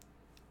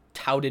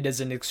touted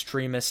as an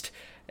extremist.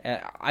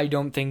 I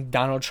don't think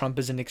Donald Trump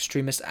is an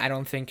extremist. I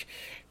don't think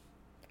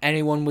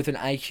anyone with an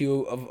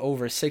IQ of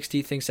over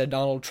 60 thinks that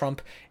Donald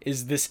Trump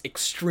is this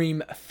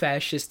extreme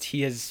fascist.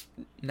 He has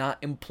not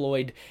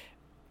employed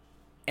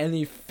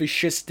any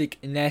fascistic,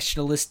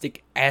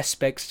 nationalistic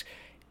aspects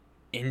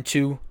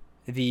into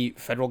the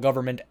federal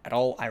government at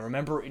all. I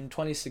remember in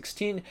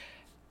 2016,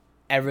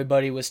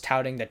 everybody was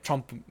touting that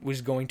Trump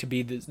was going to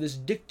be this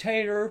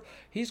dictator.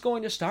 He's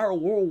going to start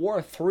World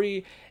War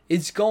III.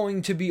 It's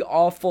going to be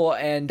awful.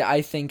 And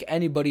I think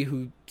anybody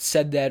who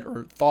said that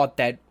or thought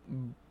that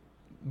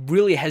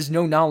really has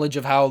no knowledge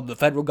of how the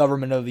federal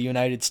government of the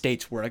United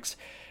States works,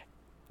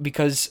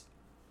 because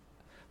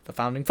the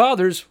founding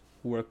fathers,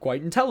 who were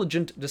quite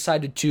intelligent,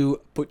 decided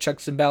to put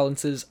checks and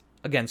balances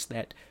against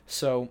that.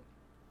 So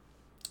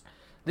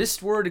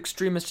this word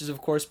extremist is,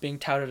 of course, being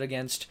touted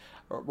against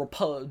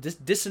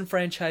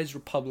disenfranchised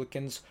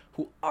Republicans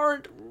who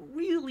aren't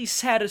really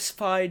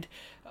satisfied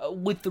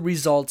with the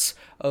results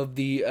of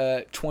the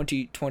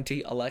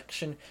 2020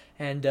 election.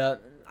 And,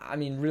 I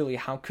mean, really,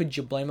 how could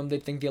you blame them? They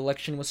think the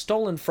election was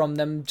stolen from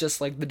them,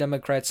 just like the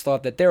Democrats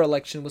thought that their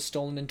election was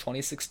stolen in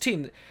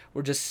 2016.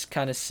 We're just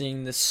kind of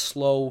seeing this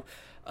slow,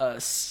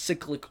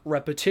 cyclic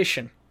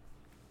repetition.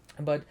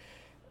 But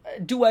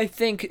do I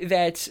think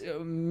that,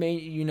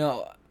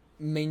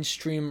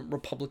 mainstream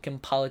Republican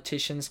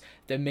politicians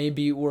that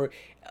maybe were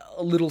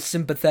a little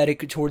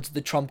sympathetic towards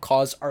the Trump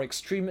cause are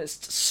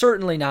extremists?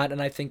 Certainly not,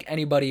 and I think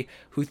anybody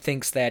who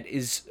thinks that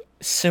is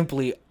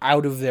simply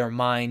out of their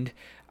mind.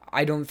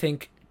 I don't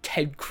think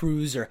Ted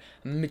Cruz or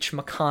Mitch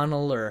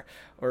McConnell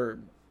or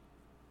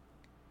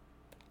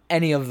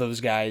any of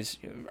those guys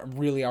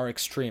really are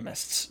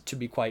extremists, to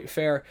be quite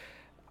fair.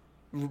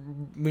 I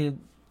mean,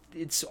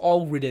 it's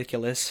all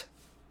ridiculous.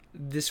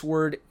 This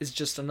word is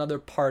just another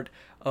part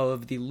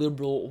of the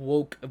liberal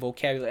woke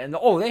vocabulary. And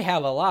they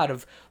have a lot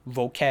of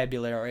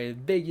vocabulary.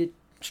 Bigot,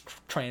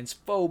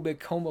 transphobic,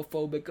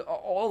 homophobic,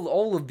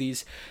 all of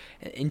these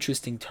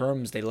interesting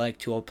terms they like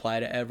to apply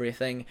to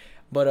everything.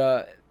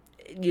 But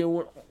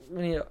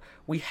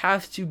we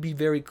have to be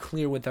very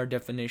clear with our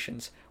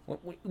definitions.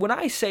 When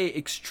I say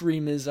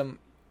extremism,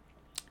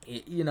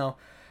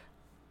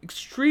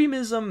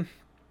 extremism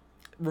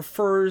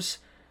refers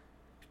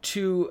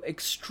to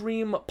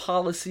extreme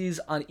policies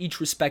on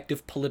each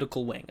respective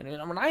political wing. And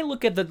when I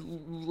look at the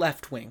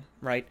left wing,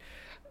 right,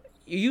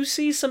 you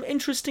see some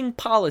interesting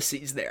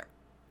policies there.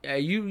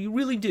 You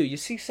really do. You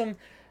see some,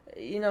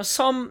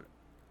 some,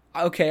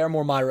 are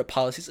more moderate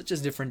policies, such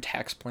as different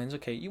tax plans.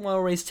 Okay, you want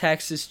to raise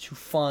taxes to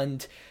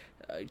fund,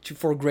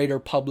 for greater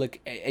public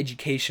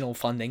educational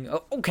funding.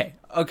 Okay,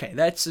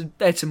 that's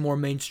a more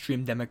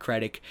mainstream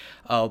Democratic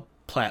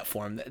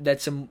platform.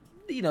 That's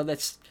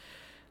that's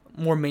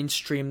more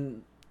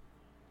mainstream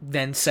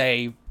than,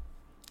 say,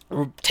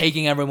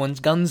 taking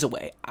everyone's guns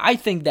away. I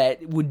think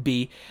that would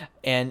be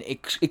an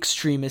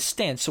extremist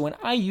stance. So when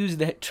I use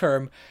that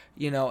term,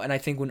 and I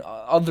think when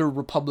other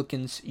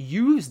Republicans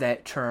use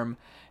that term,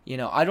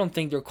 I don't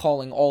think they're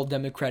calling all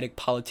Democratic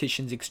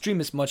politicians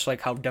extremists, much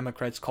like how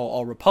Democrats call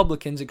all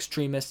Republicans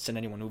extremists and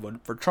anyone who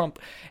voted for Trump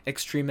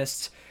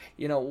extremists.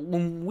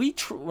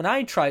 When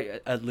I try,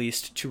 at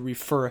least, to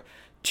refer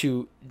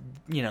to,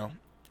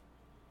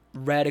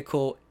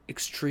 radical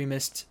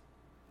extremist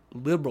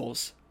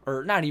liberals,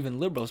 or not even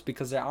liberals,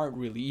 because there aren't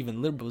really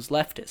even liberals,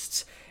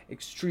 leftists,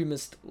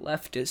 extremist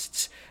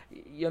leftists,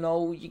 you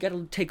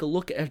gotta take a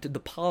look at the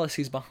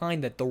policies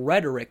behind that, the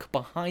rhetoric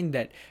behind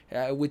that,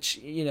 which,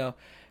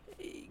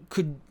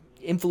 could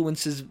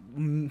influences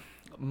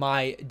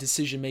my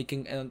decision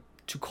making, and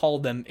to call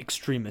them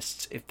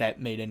extremists, if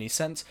that made any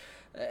sense.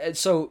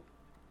 So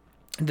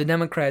the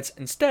Democrats,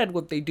 instead,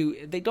 what they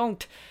do, they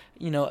don't,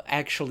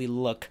 actually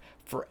look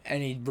for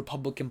any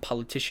Republican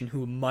politician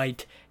who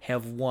might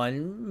have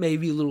won,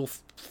 maybe a little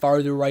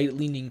farther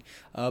right-leaning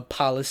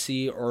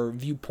policy or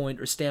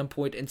viewpoint or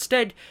standpoint.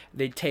 Instead,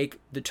 they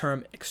take the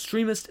term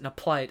extremist and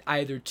apply it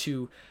either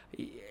to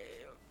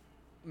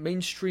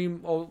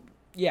mainstream,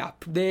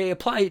 they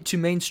apply it to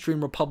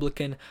mainstream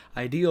Republican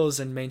ideals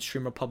and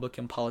mainstream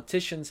Republican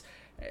politicians.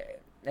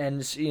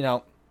 And,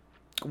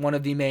 one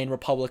of the main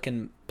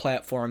Republican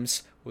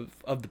platforms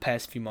of the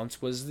past few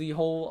months was the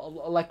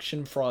whole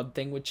election fraud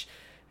thing, which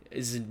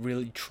isn't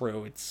really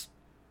true.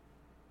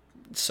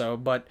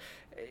 But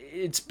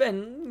it's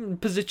been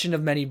position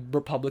of many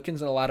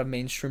Republicans and a lot of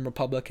mainstream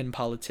Republican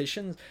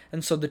politicians,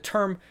 and so the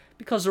term,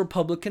 because the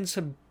Republicans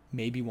have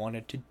maybe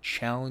wanted to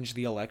challenge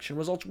the election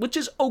results, which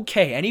is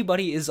okay.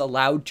 Anybody is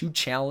allowed to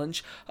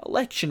challenge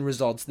election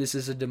results. This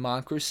is a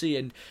democracy,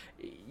 and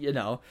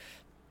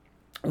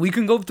we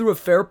can go through a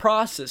fair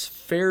process.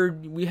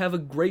 We have a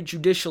great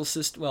judicial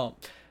system. Well,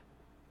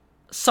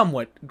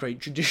 somewhat great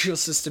judicial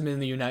system in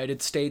the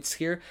United States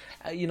here.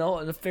 And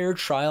a fair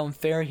trial and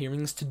fair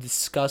hearings to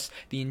discuss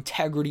the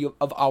integrity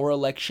of our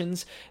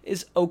elections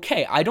is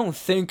okay. I don't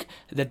think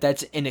that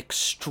that's an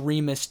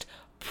extremist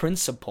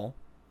principle.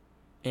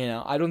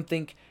 I don't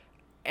think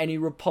any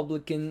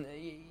Republican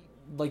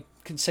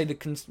can say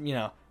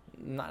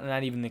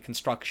not even the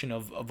construction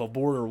of a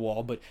border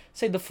wall, but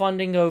say the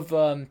funding of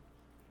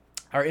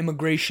our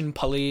immigration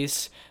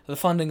police, the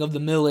funding of the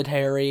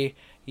military,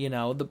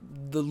 the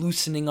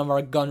loosening of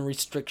our gun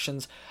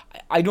restrictions.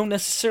 I don't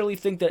necessarily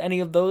think that any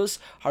of those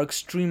are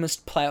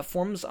extremist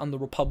platforms on the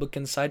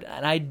Republican side,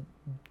 and I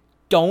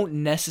don't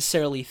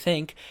necessarily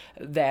think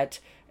that,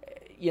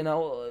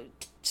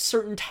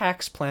 certain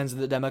tax plans that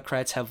the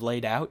Democrats have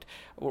laid out,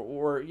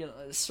 or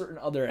certain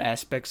other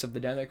aspects of the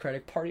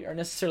Democratic Party are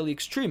necessarily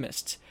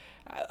extremists.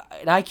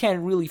 And I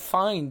can't really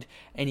find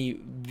any,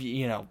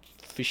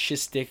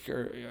 fascistic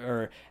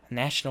or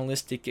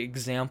nationalistic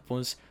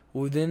examples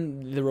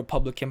within the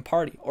Republican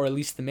Party, or at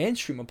least the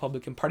mainstream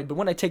Republican Party. But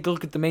when I take a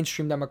look at the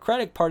mainstream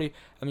Democratic Party,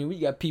 we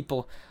got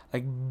people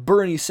like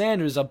Bernie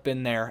Sanders up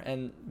in there,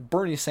 and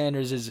Bernie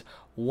Sanders is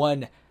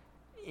one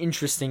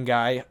interesting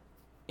guy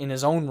in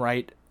his own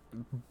right,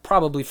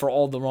 probably for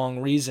all the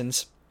wrong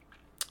reasons.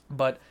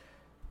 But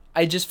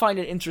I just find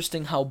it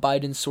interesting how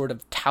Biden sort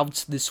of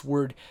touts this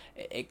word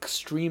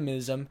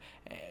extremism,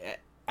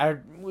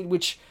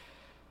 which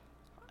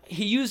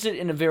he used it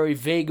in a very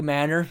vague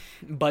manner,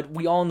 but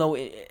we all know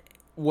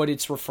what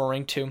it's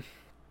referring to.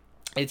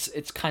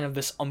 It's kind of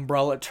this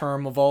umbrella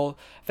term of all.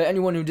 For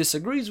anyone who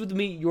disagrees with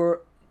me, you're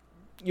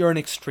an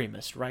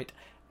extremist, right?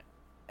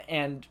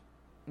 And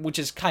which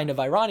is kind of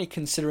ironic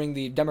considering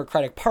the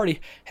Democratic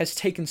Party has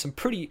taken some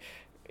pretty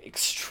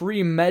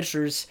extreme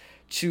measures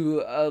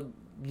to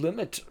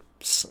limit,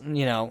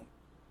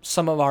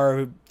 some of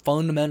our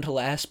fundamental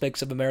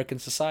aspects of American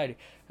society.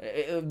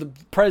 The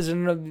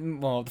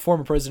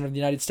former president of the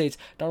United States,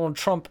 Donald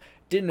Trump,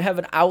 didn't have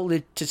an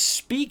outlet to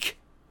speak,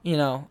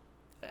 and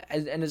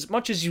as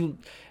much as you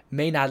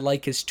may not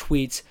like his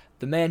tweets,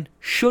 the man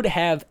should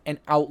have an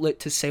outlet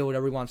to say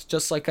whatever he wants,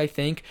 just like I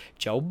think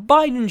Joe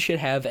Biden should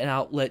have an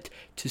outlet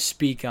to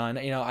speak on.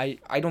 I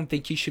don't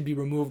think he should be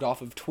removed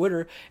off of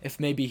Twitter if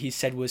maybe he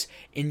said was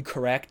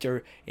incorrect,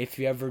 or if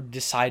he ever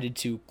decided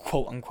to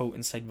quote-unquote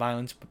incite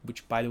violence,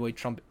 which, by the way,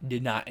 Trump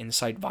did not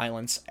incite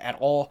violence at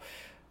all.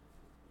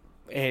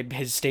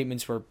 His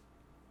statements were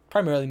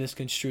primarily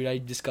misconstrued. I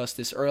discussed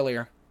this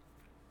earlier.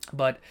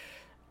 But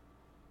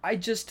I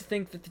just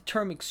think that the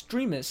term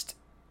extremist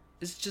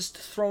is just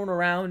thrown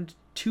around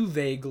too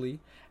vaguely.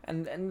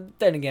 And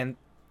then again,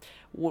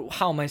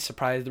 how am I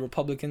surprised the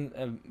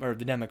or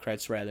the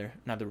Democrats rather,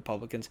 not the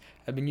Republicans,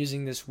 have been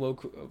using this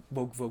woke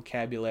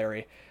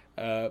vocabulary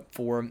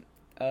for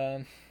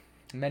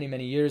many,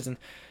 many years. And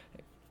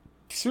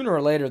sooner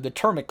or later, the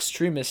term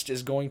extremist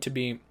is going to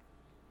be,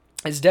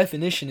 its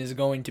definition is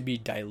going to be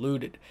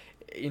diluted.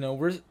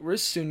 We're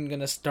soon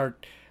going to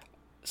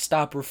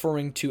stop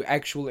referring to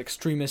actual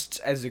extremists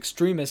as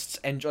extremists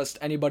and just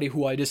anybody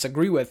who I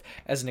disagree with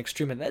as an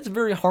extremist. That's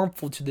very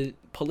harmful to the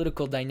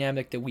political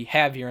dynamic that we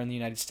have here in the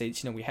United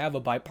States. We have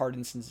a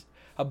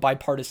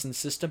bipartisan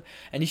system,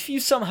 and if you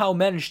somehow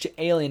manage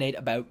to alienate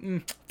about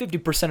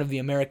 50% of the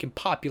American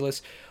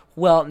populace,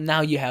 well,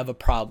 now you have a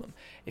problem.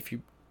 If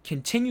you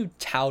continue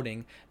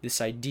touting this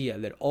idea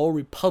that all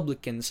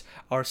Republicans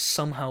are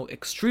somehow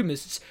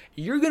extremists,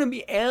 you're going to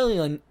be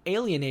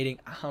alienating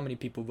how many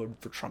people voted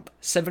for Trump?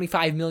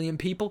 75 million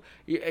people?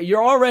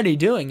 You're already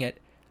doing it.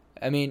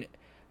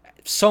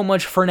 So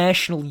much for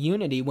national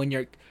unity when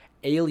you're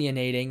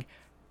alienating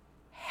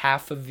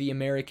half of the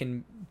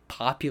American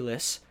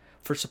populace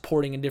for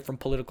supporting a different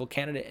political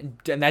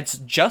candidate, and that's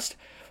just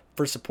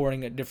for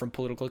supporting a different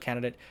political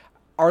candidate.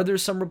 Are there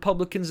some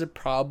Republicans that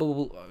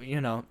probably,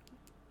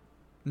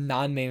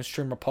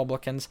 non-mainstream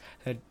Republicans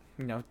that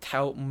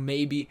tout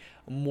maybe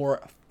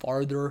more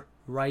farther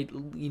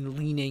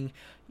right-leaning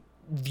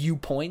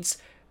viewpoints?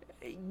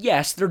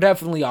 Yes, there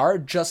definitely are,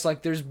 just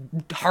like there's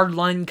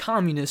hardline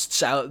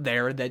communists out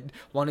there that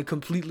want to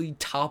completely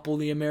topple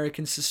the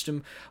American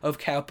system of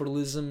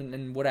capitalism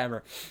and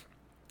whatever.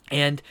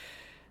 And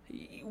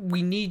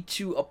we need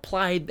to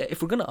apply that.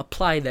 If we're going to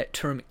apply that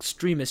term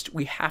extremist,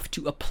 we have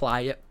to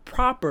apply it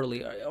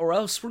properly, or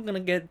else we're going to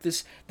get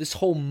this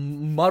whole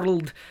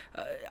muddled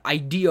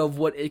idea of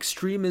what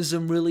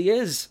extremism really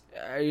is,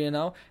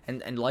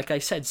 and like I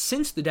said,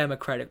 since the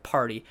Democratic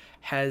Party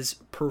has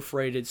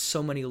perforated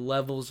so many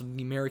levels of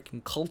the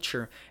American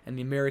culture and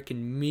the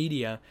American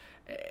media,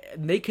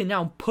 They can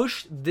now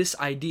push this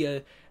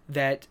idea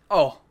that,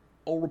 oh,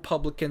 all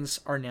Republicans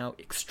are now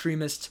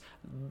extremists,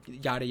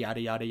 yada,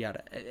 yada, yada,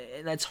 yada.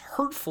 And that's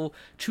hurtful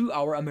to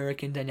our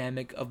American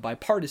dynamic of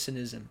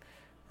bipartisanism,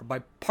 or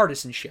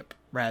bipartisanship,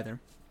 rather.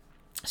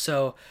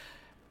 So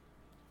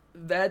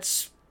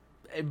that's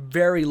a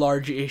very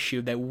large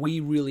issue that we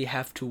really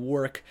have to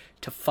work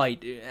to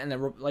fight.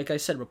 And like I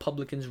said,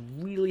 Republicans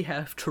really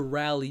have to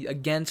rally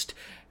against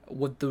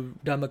what the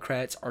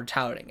Democrats are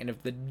touting. And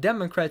if the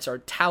Democrats are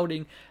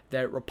touting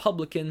that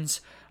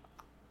Republicans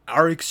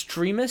are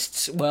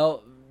extremists,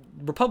 well,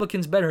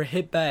 Republicans better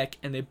hit back,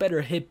 and they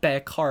better hit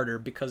back harder,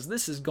 because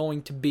this is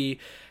going to be,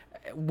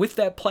 with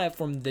that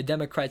platform the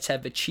Democrats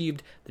have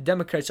achieved, the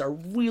Democrats are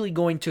really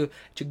going to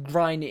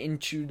grind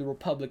into the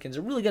Republicans.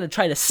 They're really going to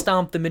try to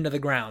stomp them into the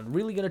ground,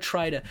 really going to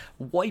try to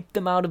wipe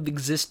them out of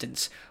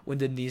existence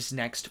within these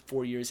next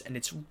 4 years. And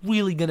it's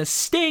really going to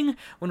sting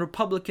when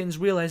Republicans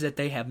realize that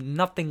they have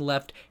nothing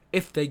left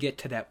if they get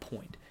to that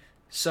point.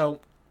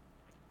 So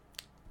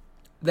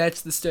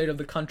that's the state of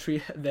the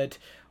country that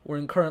we're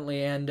in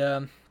currently. And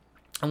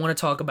I want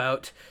to talk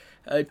about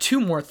two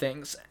more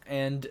things.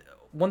 And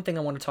one thing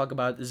I want to talk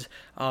about is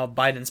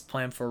Biden's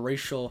plan for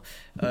racial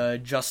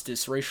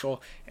justice,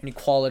 racial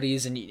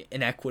inequalities and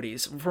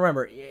inequities.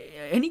 Remember,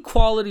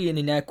 inequality and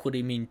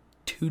inequity mean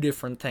two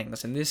different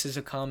things, and this is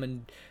a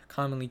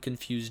commonly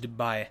confused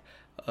by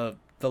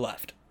the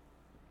left.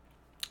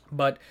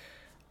 But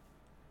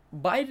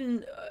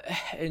Biden,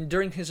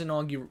 during his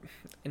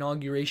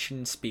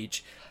inauguration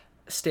speech,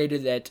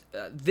 stated that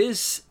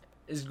this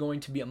is going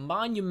to be a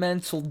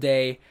monumental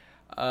day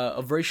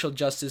of racial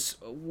justice,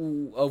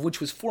 of which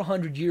was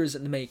 400 years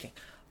in the making.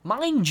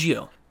 Mind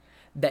you,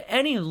 that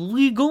any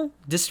legal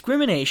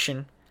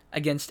discrimination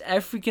against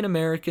African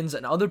Americans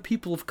and other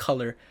people of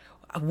color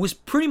was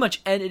pretty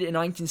much ended in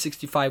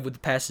 1965 with the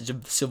passage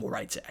of the Civil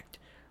Rights Act.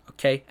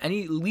 Okay?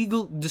 Any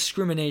legal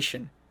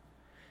discrimination,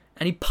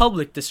 any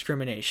public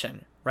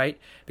discrimination, right?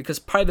 Because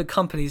private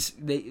companies,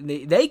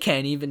 they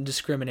can't even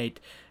discriminate,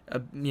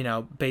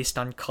 based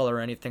on color or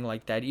anything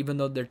like that, even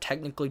though they're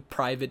technically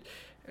private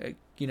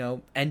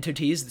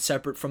entities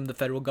separate from the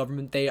federal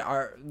government. They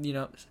are,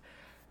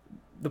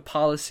 the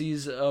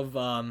policies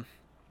of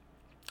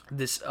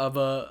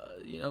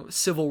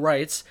civil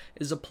rights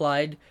is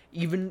applied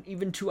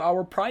even to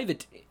our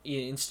private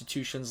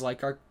institutions,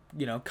 like our,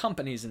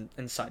 companies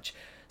and such.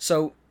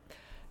 So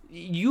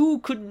you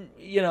couldn't,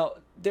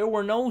 there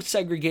were no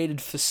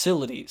segregated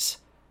facilities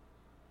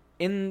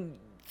in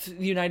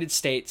the United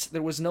States.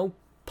 There was no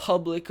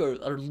public or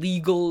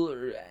legal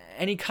or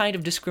any kind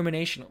of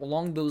discrimination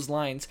along those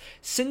lines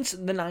since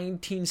the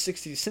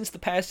 1960s, since the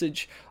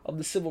passage of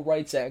the Civil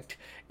Rights Act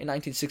in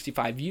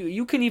 1965.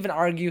 You can even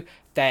argue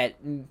that,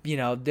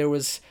 there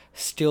was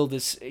still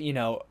this,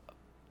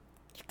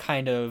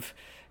 kind of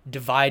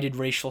divided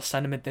racial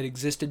sentiment that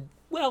existed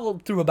well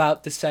through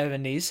about the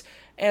 70s.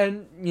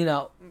 And,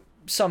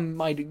 some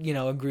might,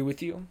 agree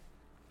with you.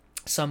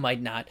 Some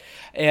might not.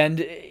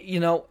 And,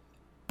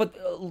 but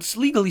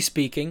legally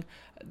speaking,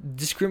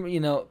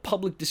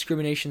 public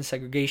discrimination,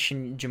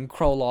 segregation, Jim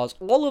Crow laws,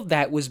 all of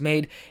that was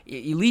made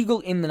illegal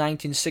in the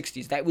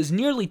 1960s. That was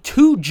nearly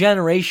 2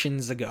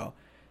 generations ago.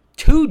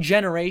 2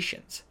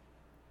 generations.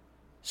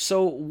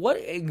 So what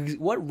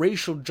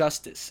racial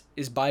justice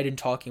is Biden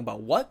talking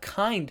about? What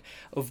kind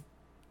of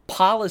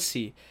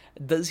policy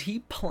does he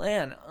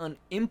plan on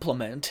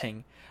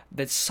implementing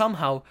that's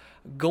somehow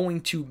going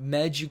to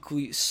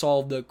magically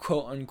solve the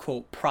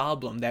quote-unquote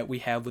problem that we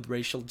have with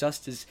racial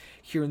justice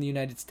here in the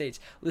United States?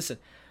 Listen,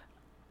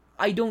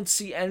 I don't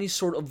see any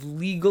sort of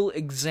legal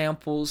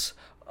examples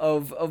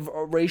of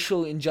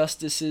racial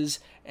injustices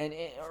and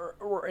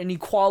or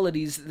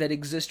inequalities that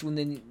exist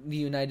within the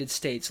United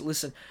States.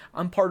 Listen,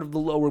 I'm part of the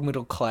lower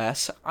middle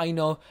class. I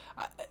know,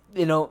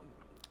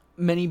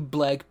 many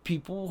black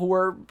people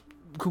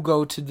who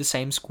go to the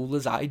same school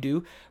as I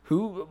do,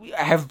 who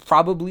have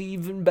probably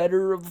even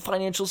better of a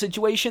financial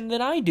situation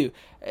than I do.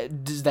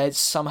 Does that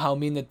somehow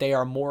mean that they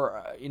are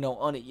more,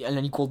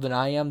 unequal than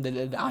I am,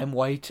 that I'm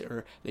white,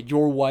 or that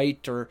you're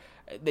white, or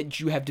that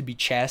you have to be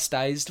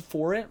chastised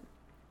for it?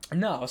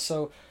 No.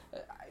 So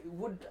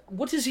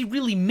what does he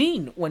really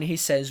mean when he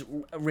says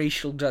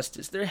racial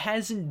justice? There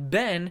hasn't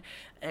been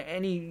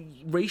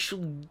any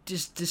racial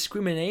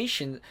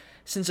discrimination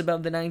since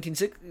about the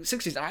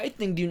 1960s. I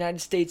think the United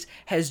States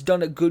has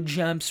done a good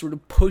job sort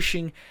of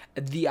pushing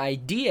the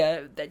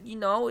idea that,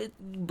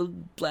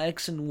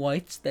 blacks and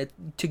whites, that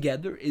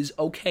together is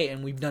okay.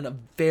 And we've done a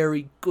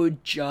very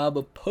good job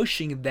of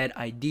pushing that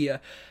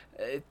idea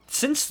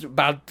since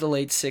about the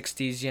late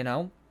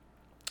 60s,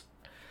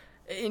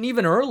 And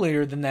even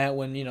earlier than that,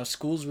 when,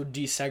 schools were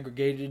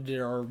desegregated,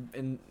 or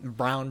in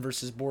Brown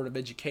versus Board of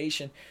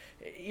Education,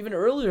 even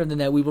earlier than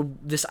that,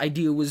 this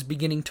idea was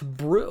beginning to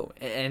brew,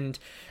 and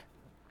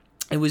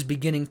it was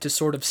beginning to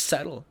sort of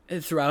settle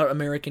throughout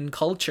American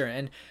culture.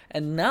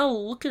 And now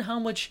look at how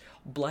much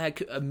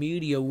black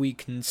media we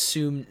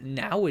consume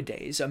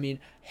nowadays. I mean,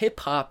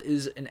 hip-hop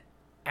is an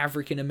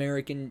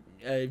African-American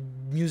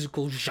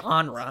musical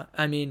genre.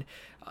 I mean,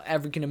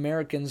 African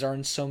Americans are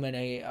in so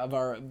many of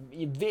our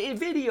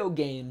video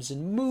games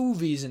and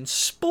movies and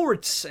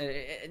sports,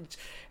 and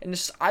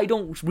just, I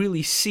don't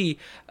really see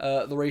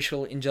the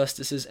racial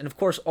injustices. And of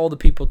course, all the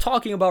people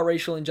talking about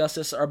racial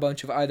injustice are a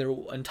bunch of either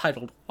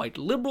entitled white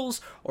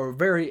liberals or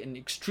very and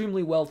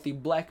extremely wealthy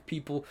black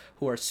people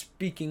who are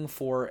speaking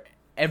for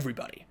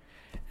everybody.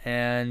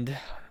 And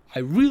I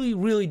really,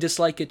 really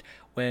dislike it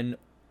when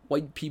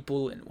white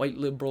people and white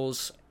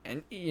liberals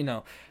and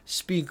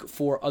speak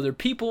for other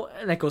people,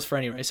 and that goes for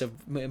any race,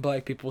 of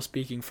black people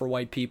speaking for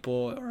white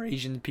people or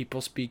Asian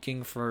people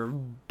speaking for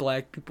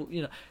black people.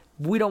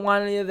 We don't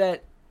want any of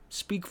that.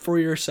 Speak for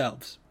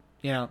yourselves.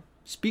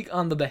 Speak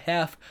on the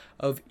behalf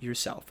of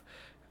yourself.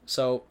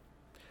 So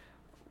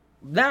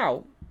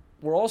now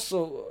what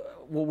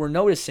we're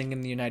noticing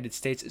in the United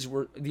States is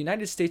the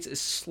United States is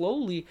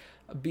slowly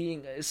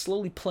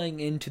playing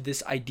into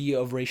this idea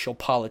of racial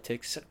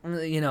politics.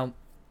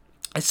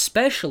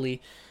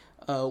 Especially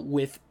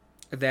with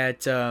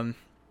that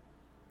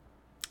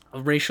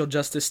racial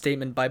justice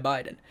statement by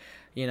Biden.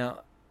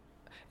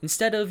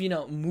 Instead of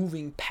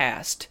moving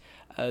past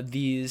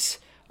these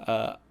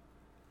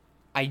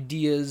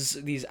ideas,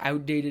 these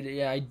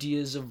outdated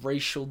ideas of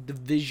racial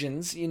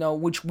divisions,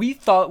 which we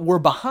thought were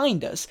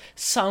behind us,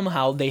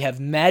 somehow they have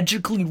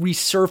magically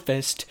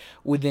resurfaced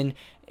within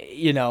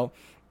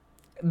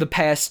the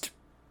past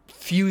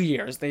few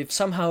years. They've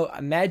somehow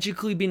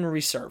magically been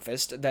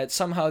resurfaced, that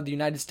somehow the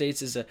United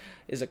States is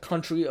a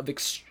country of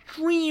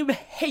extreme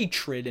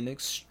hatred and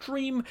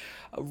extreme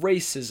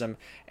racism,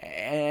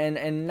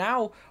 and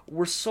now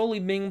we're slowly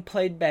being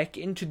played back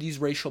into these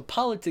racial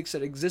politics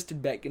that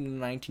existed back in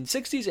the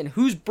 1960s. And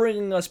who's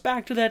bringing us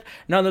back to that?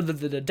 None other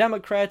than the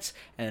Democrats,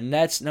 and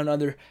that's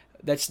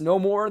no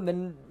more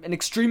than an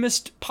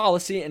extremist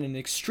policy and an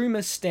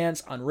extremist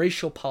stance on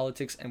racial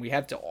politics, and we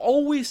have to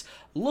always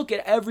look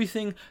at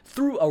everything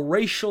through a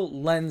racial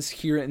lens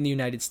here in the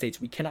United States.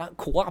 We cannot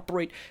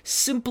cooperate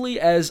simply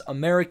as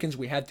Americans.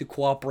 We have to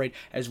cooperate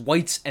as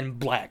whites and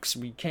blacks.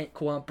 We can't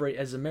cooperate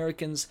as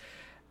Americans.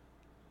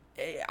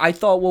 I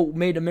thought what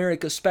made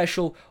America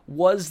special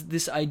was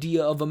this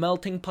idea of a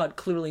melting pot.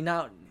 Clearly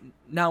now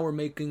we're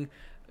making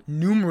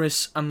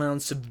numerous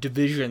amounts of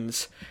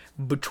divisions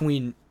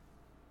between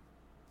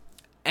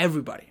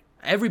everybody.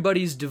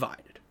 Everybody's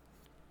divided,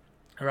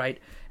 right?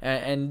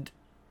 And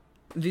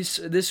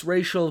this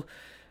racial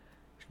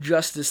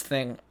justice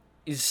thing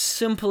is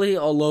simply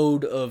a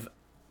load of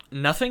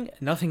nothing.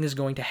 Nothing is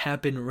going to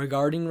happen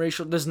regarding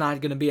racial. There's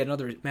not going to be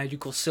another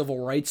magical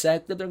civil rights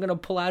act that they're going to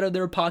pull out of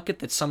their pocket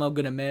that's somehow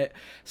going to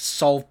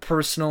solve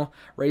personal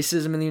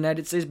racism in the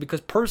United States,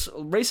 because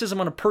racism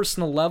on a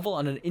personal level,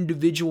 on an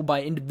individual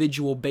by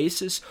individual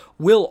basis,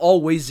 will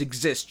always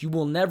exist. You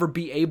will never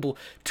be able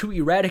to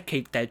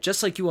eradicate that,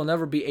 just like you will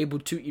never be able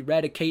to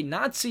eradicate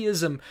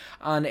Nazism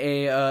on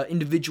a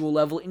individual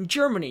level in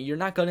Germany. You're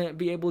not going to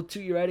be able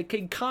to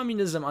eradicate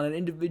communism on an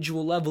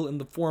individual level in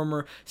the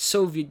former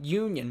Soviet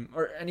Union,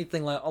 or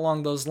anything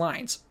along those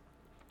lines.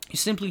 You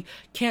simply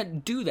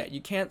can't do that. You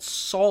can't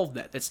solve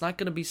that. That's not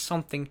going to be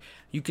something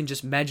you can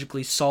just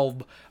magically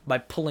solve by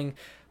pulling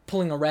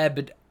a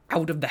rabbit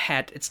out of the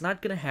hat. It's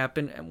not going to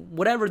happen. And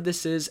whatever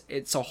this is,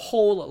 it's a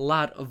whole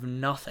lot of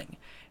nothing.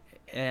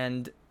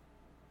 And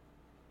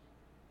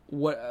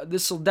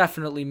this will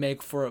definitely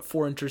make for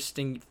four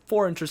interesting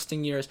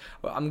years.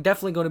 I'm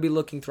definitely going to be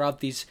looking throughout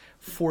these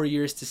 4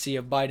 years to see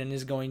if Biden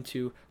is going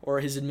to,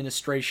 or his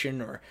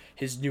administration, or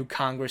his new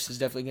Congress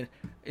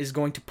is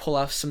going to pull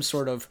off some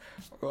sort of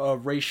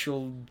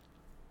racial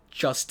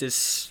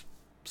justice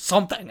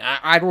something.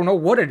 I don't know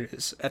what it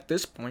is at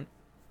this point.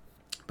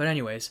 But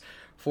anyways,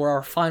 for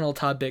our final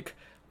topic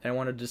that I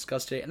want to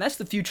discuss today, and that's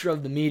the future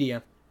of the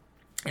media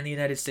in the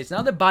United States.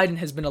 Now that Biden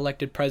has been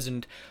elected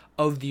president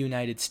of the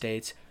United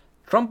States,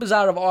 Trump is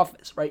out of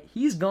office, right?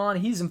 He's gone.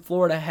 He's in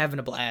Florida having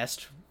a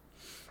blast.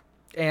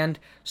 And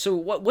so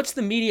what's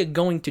the media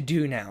going to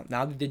do now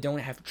that they don't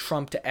have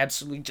Trump to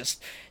absolutely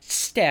just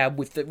stab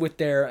with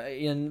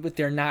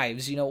their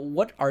knives?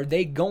 What are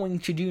they going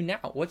to do now?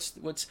 What's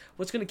going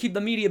to keep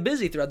the media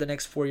busy throughout the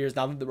next 4 years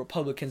now that the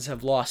Republicans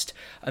have lost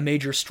a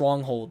major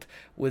stronghold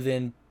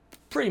within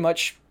pretty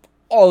much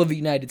all of the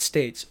United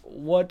States?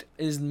 What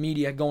is the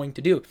media going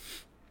to do?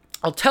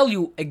 I'll tell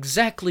you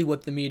exactly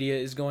what the media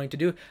is going to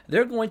do.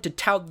 They're going to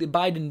tout the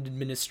Biden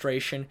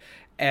administration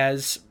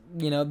as,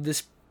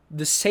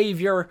 the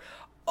savior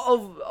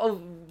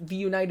of the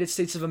United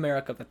States of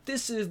America, that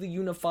this is the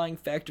unifying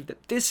factor,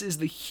 that this is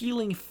the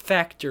healing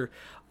factor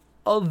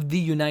of the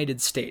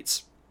United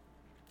States.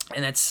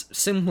 And that's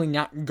simply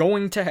not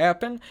going to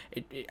happen.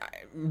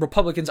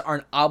 Republicans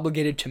aren't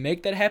obligated to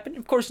make that happen.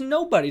 Of course,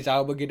 nobody's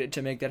obligated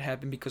to make that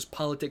happen, because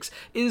politics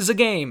is a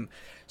game.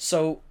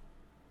 So,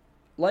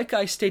 like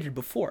I stated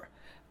before,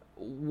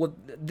 what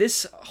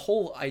this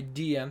whole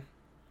idea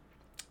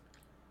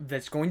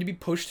that's going to be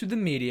pushed through the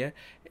media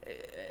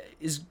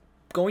is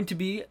going to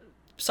be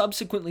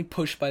subsequently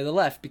pushed by the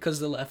left, because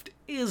the left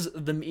is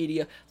the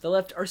media. The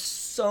left are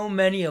so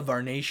many of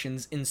our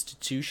nation's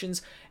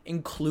institutions,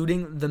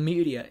 including the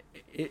media.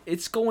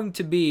 It's going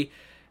to be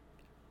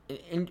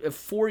in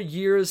 4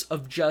 years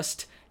of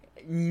just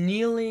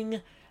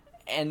kneeling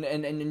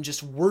and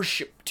just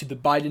worship to the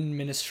Biden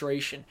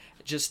administration.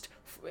 Just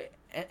the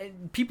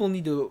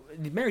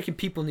American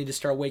people need to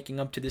start waking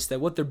up to this, that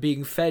what they're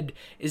being fed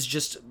is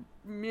just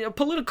a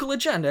political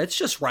agenda. It's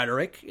just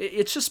rhetoric.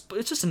 It's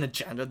just an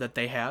agenda that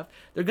they have.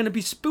 They're going to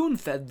be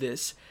spoon-fed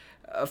this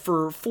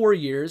for 4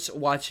 years,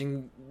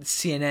 watching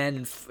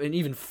CNN and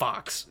even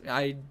Fox.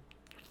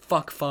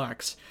 Fuck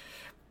Fox.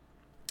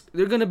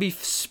 They're going to be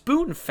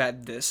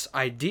spoon-fed this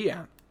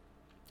idea.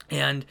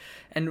 And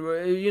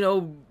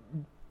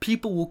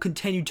people will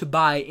continue to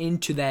buy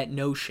into that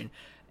notion.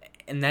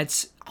 And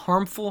that's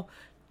harmful,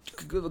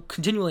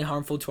 continually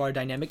harmful to our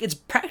dynamic. It's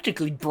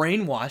practically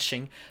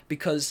brainwashing,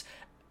 because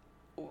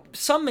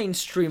some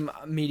mainstream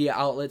media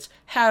outlets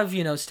have,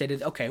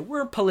 stated, okay,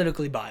 we're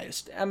politically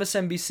biased.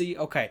 MSNBC,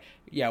 okay,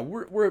 yeah,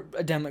 we're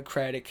a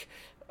Democratic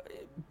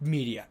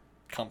media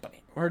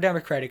company. We're a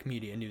Democratic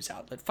media news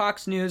outlet.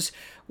 Fox News,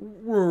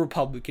 we're a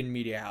Republican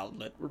media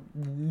outlet.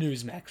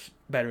 Newsmax,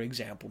 better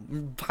example.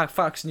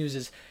 Fox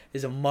News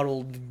is a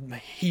muddled,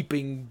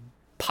 heaping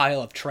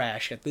pile of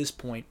trash at this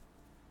point.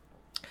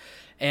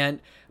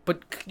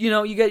 But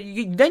you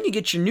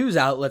get your news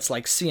outlets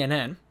like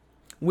CNN,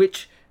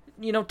 which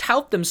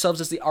tout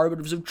themselves as the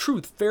arbiters of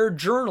truth, fair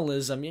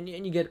journalism, and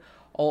you get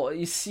all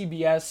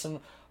CBS and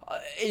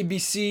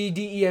ABC,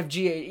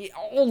 DEFG,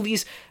 all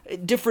these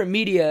different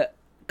media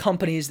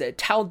companies that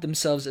tout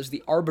themselves as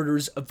the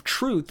arbiters of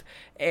truth,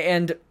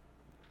 and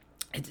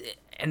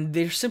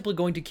they're simply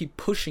going to keep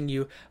pushing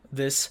you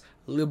this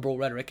liberal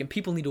rhetoric, and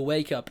people need to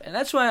wake up. And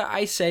that's why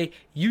I say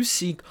you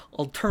seek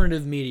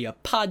alternative media.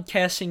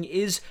 Podcasting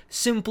is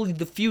simply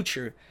the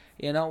future.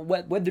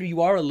 Whether you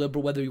are a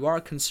liberal, whether you are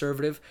a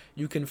conservative,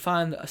 you can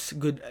find a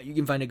good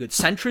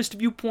centrist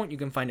viewpoint, you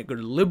can find a good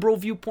liberal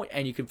viewpoint,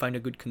 and you can find a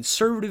good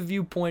conservative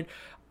viewpoint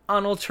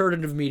on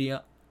alternative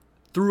media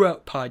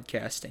throughout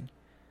podcasting.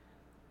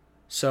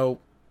 So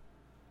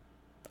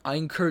I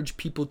encourage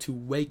people to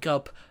wake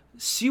up,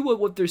 see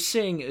what they're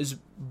saying is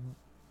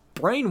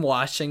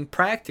brainwashing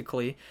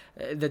practically,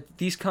 that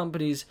these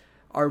companies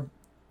are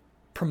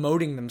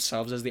promoting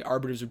themselves as the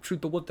arbiters of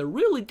truth, but what they're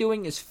really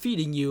doing is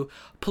feeding you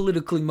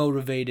politically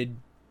motivated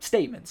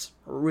statements,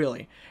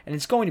 really, and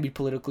it's going to be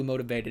politically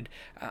motivated.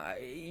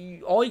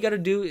 All you got to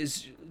do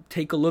is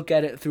take a look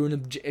at it through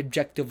an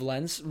objective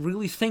lens,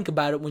 really think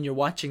about it when you're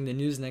watching the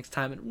news next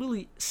time, and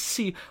really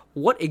see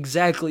what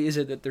exactly is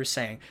it that they're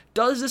saying.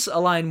 Does this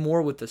align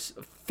more with this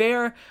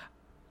fair,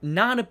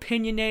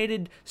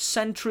 non-opinionated,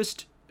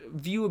 centrist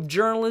view of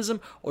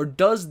journalism, or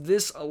does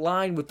this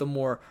align with the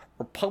more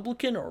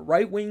Republican or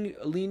right-wing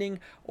leaning,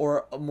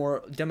 or a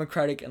more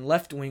Democratic and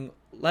left-wing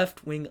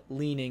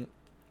leaning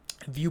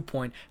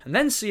viewpoint? And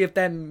then see if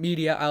that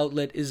media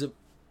outlet is, of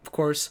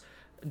course,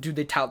 do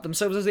they tout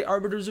themselves as the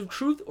arbiters of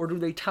truth, or do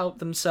they tout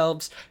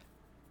themselves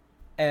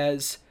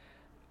as,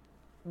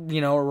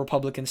 a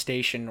Republican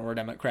station or a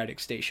Democratic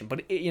station?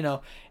 But,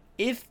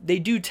 if they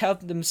do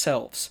tout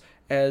themselves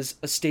as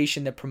a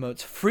station that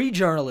promotes free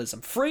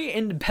journalism, free,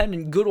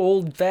 independent, good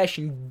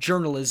old-fashioned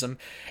journalism,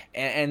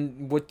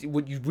 and what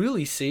you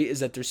really see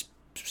is that they're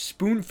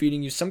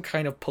spoon-feeding you some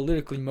kind of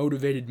politically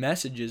motivated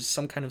messages,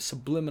 some kind of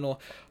subliminal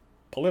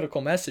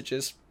political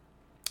messages,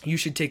 you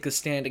should take a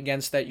stand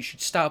against that. You should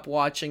stop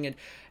watching it.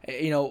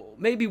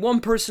 Maybe one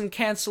person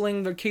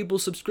canceling their cable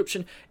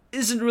subscription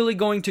isn't really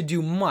going to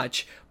do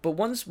much, but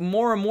once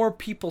more and more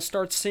people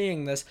start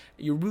seeing this,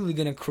 you're really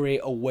going to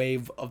create a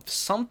wave of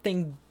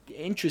something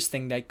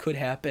interesting that could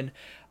happen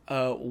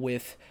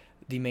with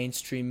the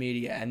mainstream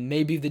media, and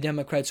maybe the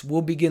Democrats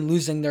will begin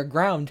losing their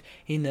ground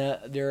in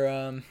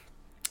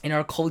in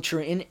our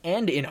culture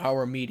and in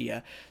our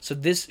media. So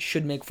this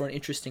should make for an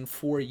interesting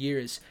 4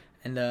 years,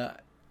 and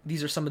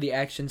these are some of the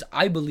actions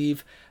I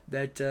believe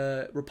that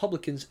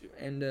Republicans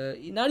and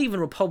not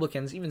even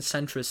Republicans, even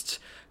centrists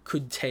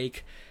could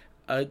take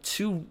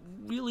to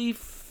really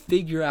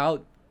figure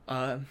out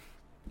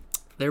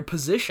their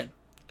position.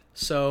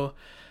 So,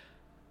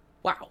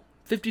 wow.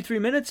 53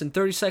 minutes and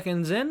 30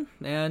 seconds in,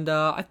 and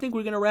I think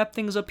we're going to wrap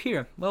things up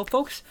here. Well,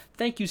 folks,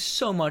 thank you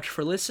so much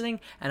for listening,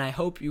 and I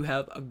hope you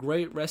have a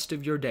great rest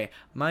of your day.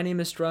 My name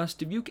is Strauss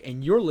Dubuque,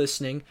 and you're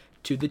listening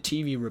to the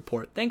TV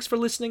Report. Thanks for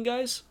listening,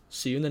 guys.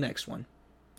 See you in the next one.